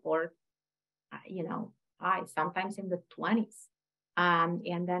pressure support, high, sometimes in the 20s,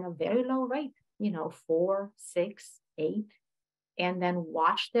 and then a very low rate, 4, 6, 8, and then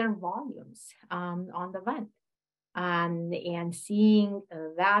watch their volumes on the vent. And seeing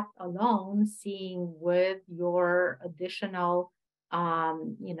that alone, seeing with your additional,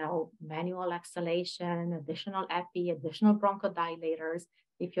 manual exhalation, additional epi, additional bronchodilators,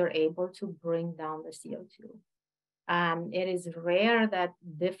 if you're able to bring down the CO2. It is rare that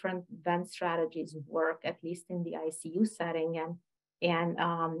different vent strategies work, at least in the ICU setting, and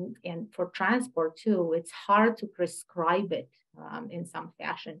for transport too. It's hard to prescribe it in some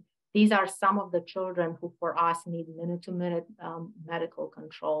fashion. These are some of the children who, for us, need minute-to-minute medical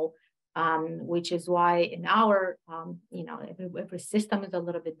control, which is why in our, every system is a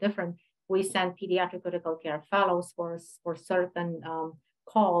little bit different. We send pediatric critical care fellows for certain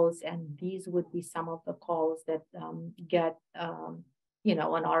calls, and these would be some of the calls that get, an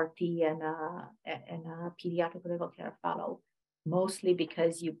RT and a pediatric critical care fellow, mostly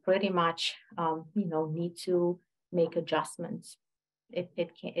because you pretty much, need to make adjustments.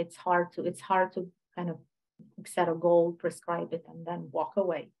 It's hard to kind of set a goal, prescribe it, and then walk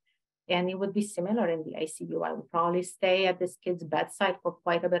away. And it would be similar in the ICU. I would probably stay at this kid's bedside for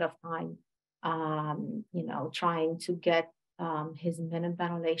quite a bit of time, trying to get his minute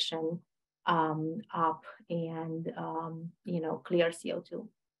ventilation up and, clear CO2.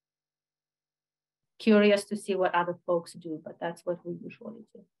 Curious to see what other folks do, but that's what we usually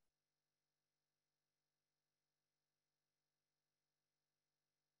do.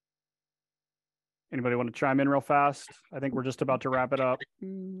 Anybody want to chime in real fast? I think we're just about to wrap it up.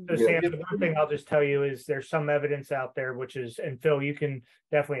 So Sam, the one thing I'll just tell you is there's some evidence out there, which is, and Phil, you can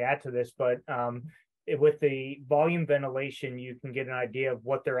definitely add to this, but with the volume ventilation, you can get an idea of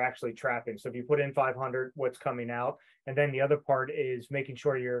what they're actually trapping. So if you put in 500, what's coming out, and then the other part is making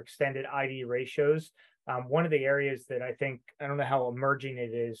sure your extended ID ratios. One of the areas that I think, I don't know how emerging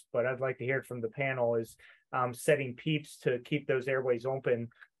it is, but I'd like to hear it from the panel is setting PEEPs to keep those airways open.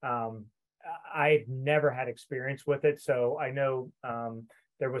 I've never had experience with it, so I know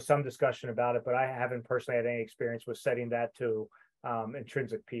there was some discussion about it, but I haven't personally had any experience with setting that to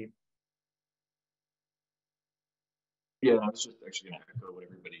intrinsic PEEP. Yeah, I was just actually going to echo what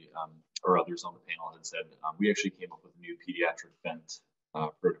everybody or others on the panel had said. We actually came up with a new pediatric vent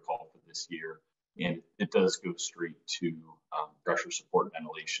protocol for this year, and it does go straight to pressure support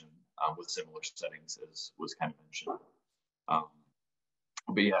ventilation with similar settings as was kind of mentioned.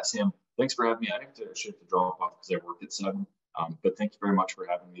 But yeah, Sam, thanks for having me. I have to shift the drop off because I work at 7. But thank you very much for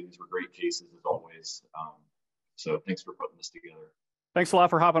having me. These were great cases as always. So thanks for putting this together. Thanks a lot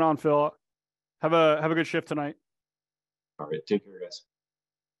for hopping on, Phil. Have a good shift tonight. All right, take care, guys.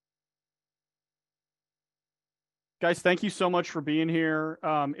 Guys, thank you so much for being here.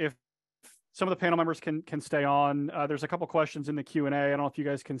 If some of the panel members can stay on, there's a couple questions in the Q&A. I don't know if you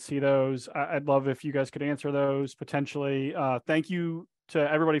guys can see those. I'd love if you guys could answer those potentially. Thank you to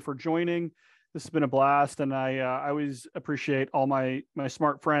everybody for joining. This has been a blast, and I always appreciate all my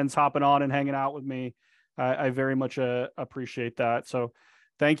smart friends hopping on and hanging out with me. I very much appreciate that. So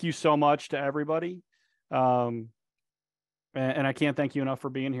thank you so much to everybody. And I can't thank you enough for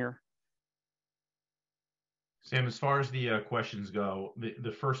being here. Sam, as far as the questions go,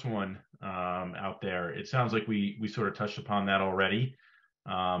 the first one out there, it sounds like we sort of touched upon that already.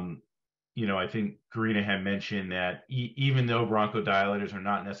 You know, I think Karina had mentioned that even though bronchodilators are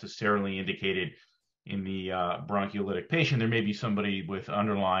not necessarily indicated in the bronchiolitic patient, there may be somebody with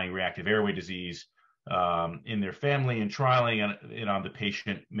underlying reactive airway disease in their family, and trialing it on the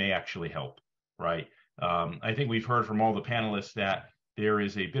patient may actually help, right? I think we've heard from all the panelists that there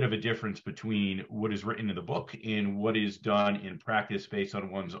is a bit of a difference between what is written in the book and what is done in practice based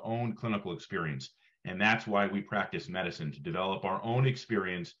on one's own clinical experience. And that's why we practice medicine, to develop our own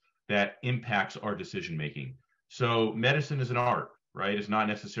experience that impacts our decision-making. So medicine is an art, right? It's not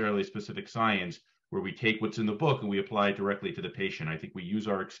necessarily specific science where we take what's in the book and we apply it directly to the patient. I think we use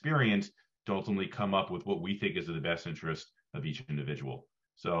our experience to ultimately come up with what we think is in the best interest of each individual.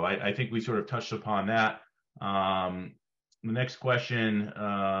 So I think we sort of touched upon that. The next question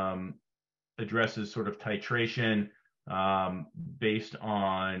addresses sort of titration based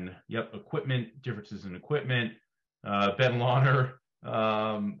on, equipment, differences in equipment. Ben Launer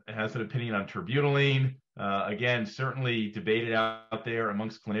has an opinion on terbutaline. Again, certainly debated out there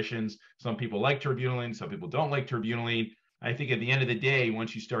amongst clinicians. Some people like terbutaline, some people don't like terbutaline. I think at the end of the day,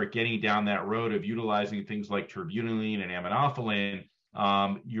 once you start getting down that road of utilizing things like terbutaline and aminophylline,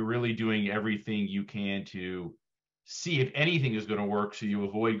 you're really doing everything you can to see if anything is going to work, so you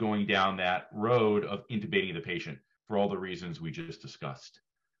avoid going down that road of intubating the patient for all the reasons we just discussed.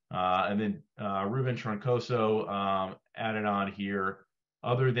 And then Ruben Troncoso added on here,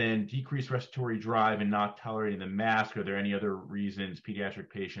 other than decreased respiratory drive and not tolerating the mask, are there any other reasons pediatric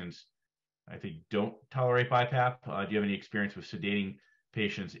patients, I think, don't tolerate BiPAP? Do you have any experience with sedating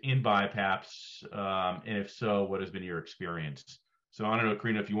patients in BiPAPs? And if so, what has been your experience? So I don't know,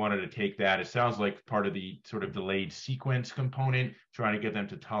 Karina, if you wanted to take that. It sounds like part of the sort of delayed sequence component, trying to get them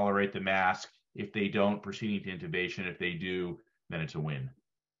to tolerate the mask. If they don't, proceeding to intubation. If they do, then it's a win.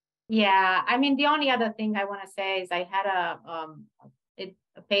 Yeah, I mean, the only other thing I want to say is I had a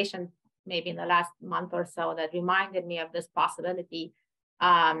patient maybe in the last month or so that reminded me of this possibility,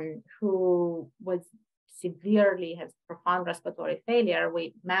 who was severely, has profound respiratory failure.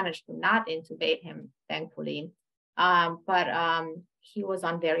 We managed to not intubate him, thankfully. But he was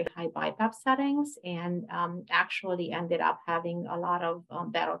on very high BiPAP settings and actually ended up having a lot of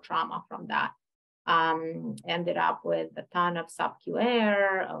barotrauma from that. Ended up with a ton of sub-Q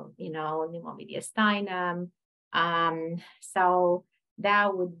air, pneumomediastinum. So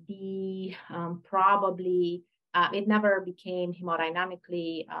that would be probably, it never became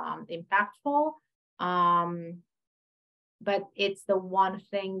hemodynamically impactful. But it's the one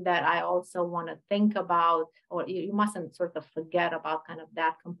thing that I also want to think about, or you mustn't sort of forget about kind of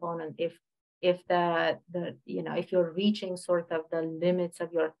that component. If if you're reaching sort of the limits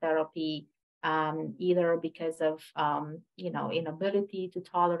of your therapy, either because of inability to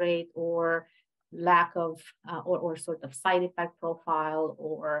tolerate or lack of or sort of side effect profile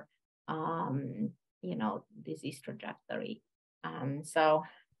or disease trajectory. So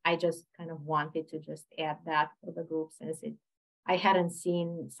I just kind of wanted to just add that for the group since I hadn't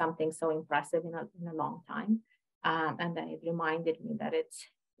seen something so impressive in a long time. And then it reminded me that it's,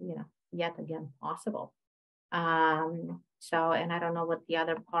 yet again possible. So, and I don't know what the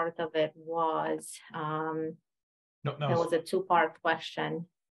other part of it was. No, there was a two-part question.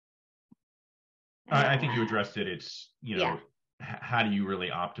 I think you addressed it. It's, how do you really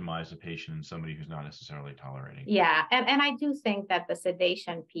optimize a patient in somebody who's not necessarily tolerating? Yeah, and I do think that the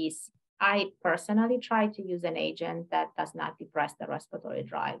sedation piece, I personally try to use an agent that does not depress the respiratory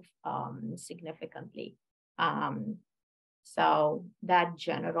drive significantly. So that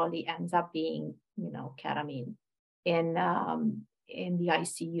generally ends up being, ketamine. In the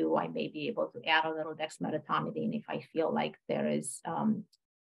ICU, I may be able to add a little dexmedetomidine if I feel like there is,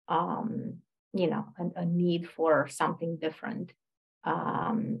 a need for something different.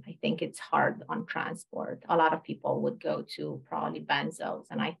 I think it's hard on transport. A lot of people would go to probably benzos,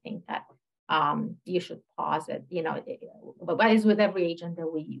 and I think that you should pause it. But as with every agent that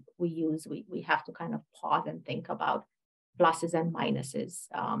we use, we have to kind of pause and think about pluses and minuses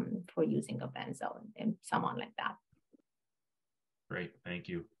for using a benzo and someone like that. Great, thank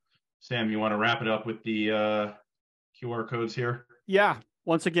you. Sam, you want to wrap it up with the QR codes here? Yeah.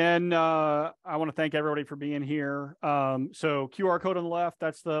 Once again, I want to thank everybody for being here. So QR code on the left,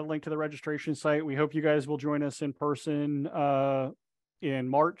 that's the link to the registration site. We hope you guys will join us in person in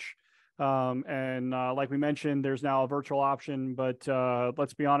March. And like we mentioned, there's now a virtual option, but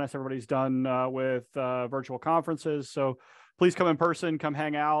let's be honest, everybody's done with virtual conferences. So please come in person, come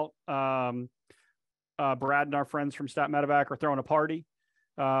hang out. Brad and our friends from Stat Medevac are throwing a party.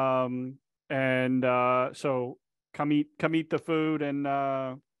 So come eat the food and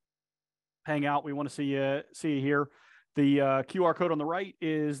hang out. We want to see you here. The QR code on the right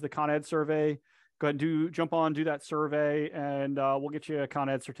is the Con Ed survey. Go ahead and jump on, do that survey, and we'll get you a Con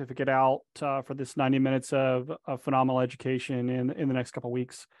Ed certificate out for this 90 minutes of phenomenal education in the next couple of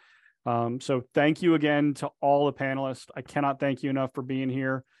weeks. So thank you again to all the panelists. I cannot thank you enough for being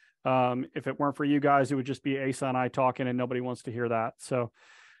here. If it weren't for you guys, it would just be Asa and I talking, and nobody wants to hear that. So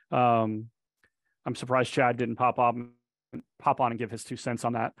I'm surprised Chad didn't pop on and give his 2 cents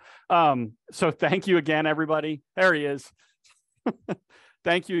on that. So thank you again, everybody. There he is.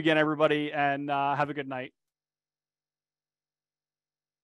 Thank you again, everybody, and have a good night.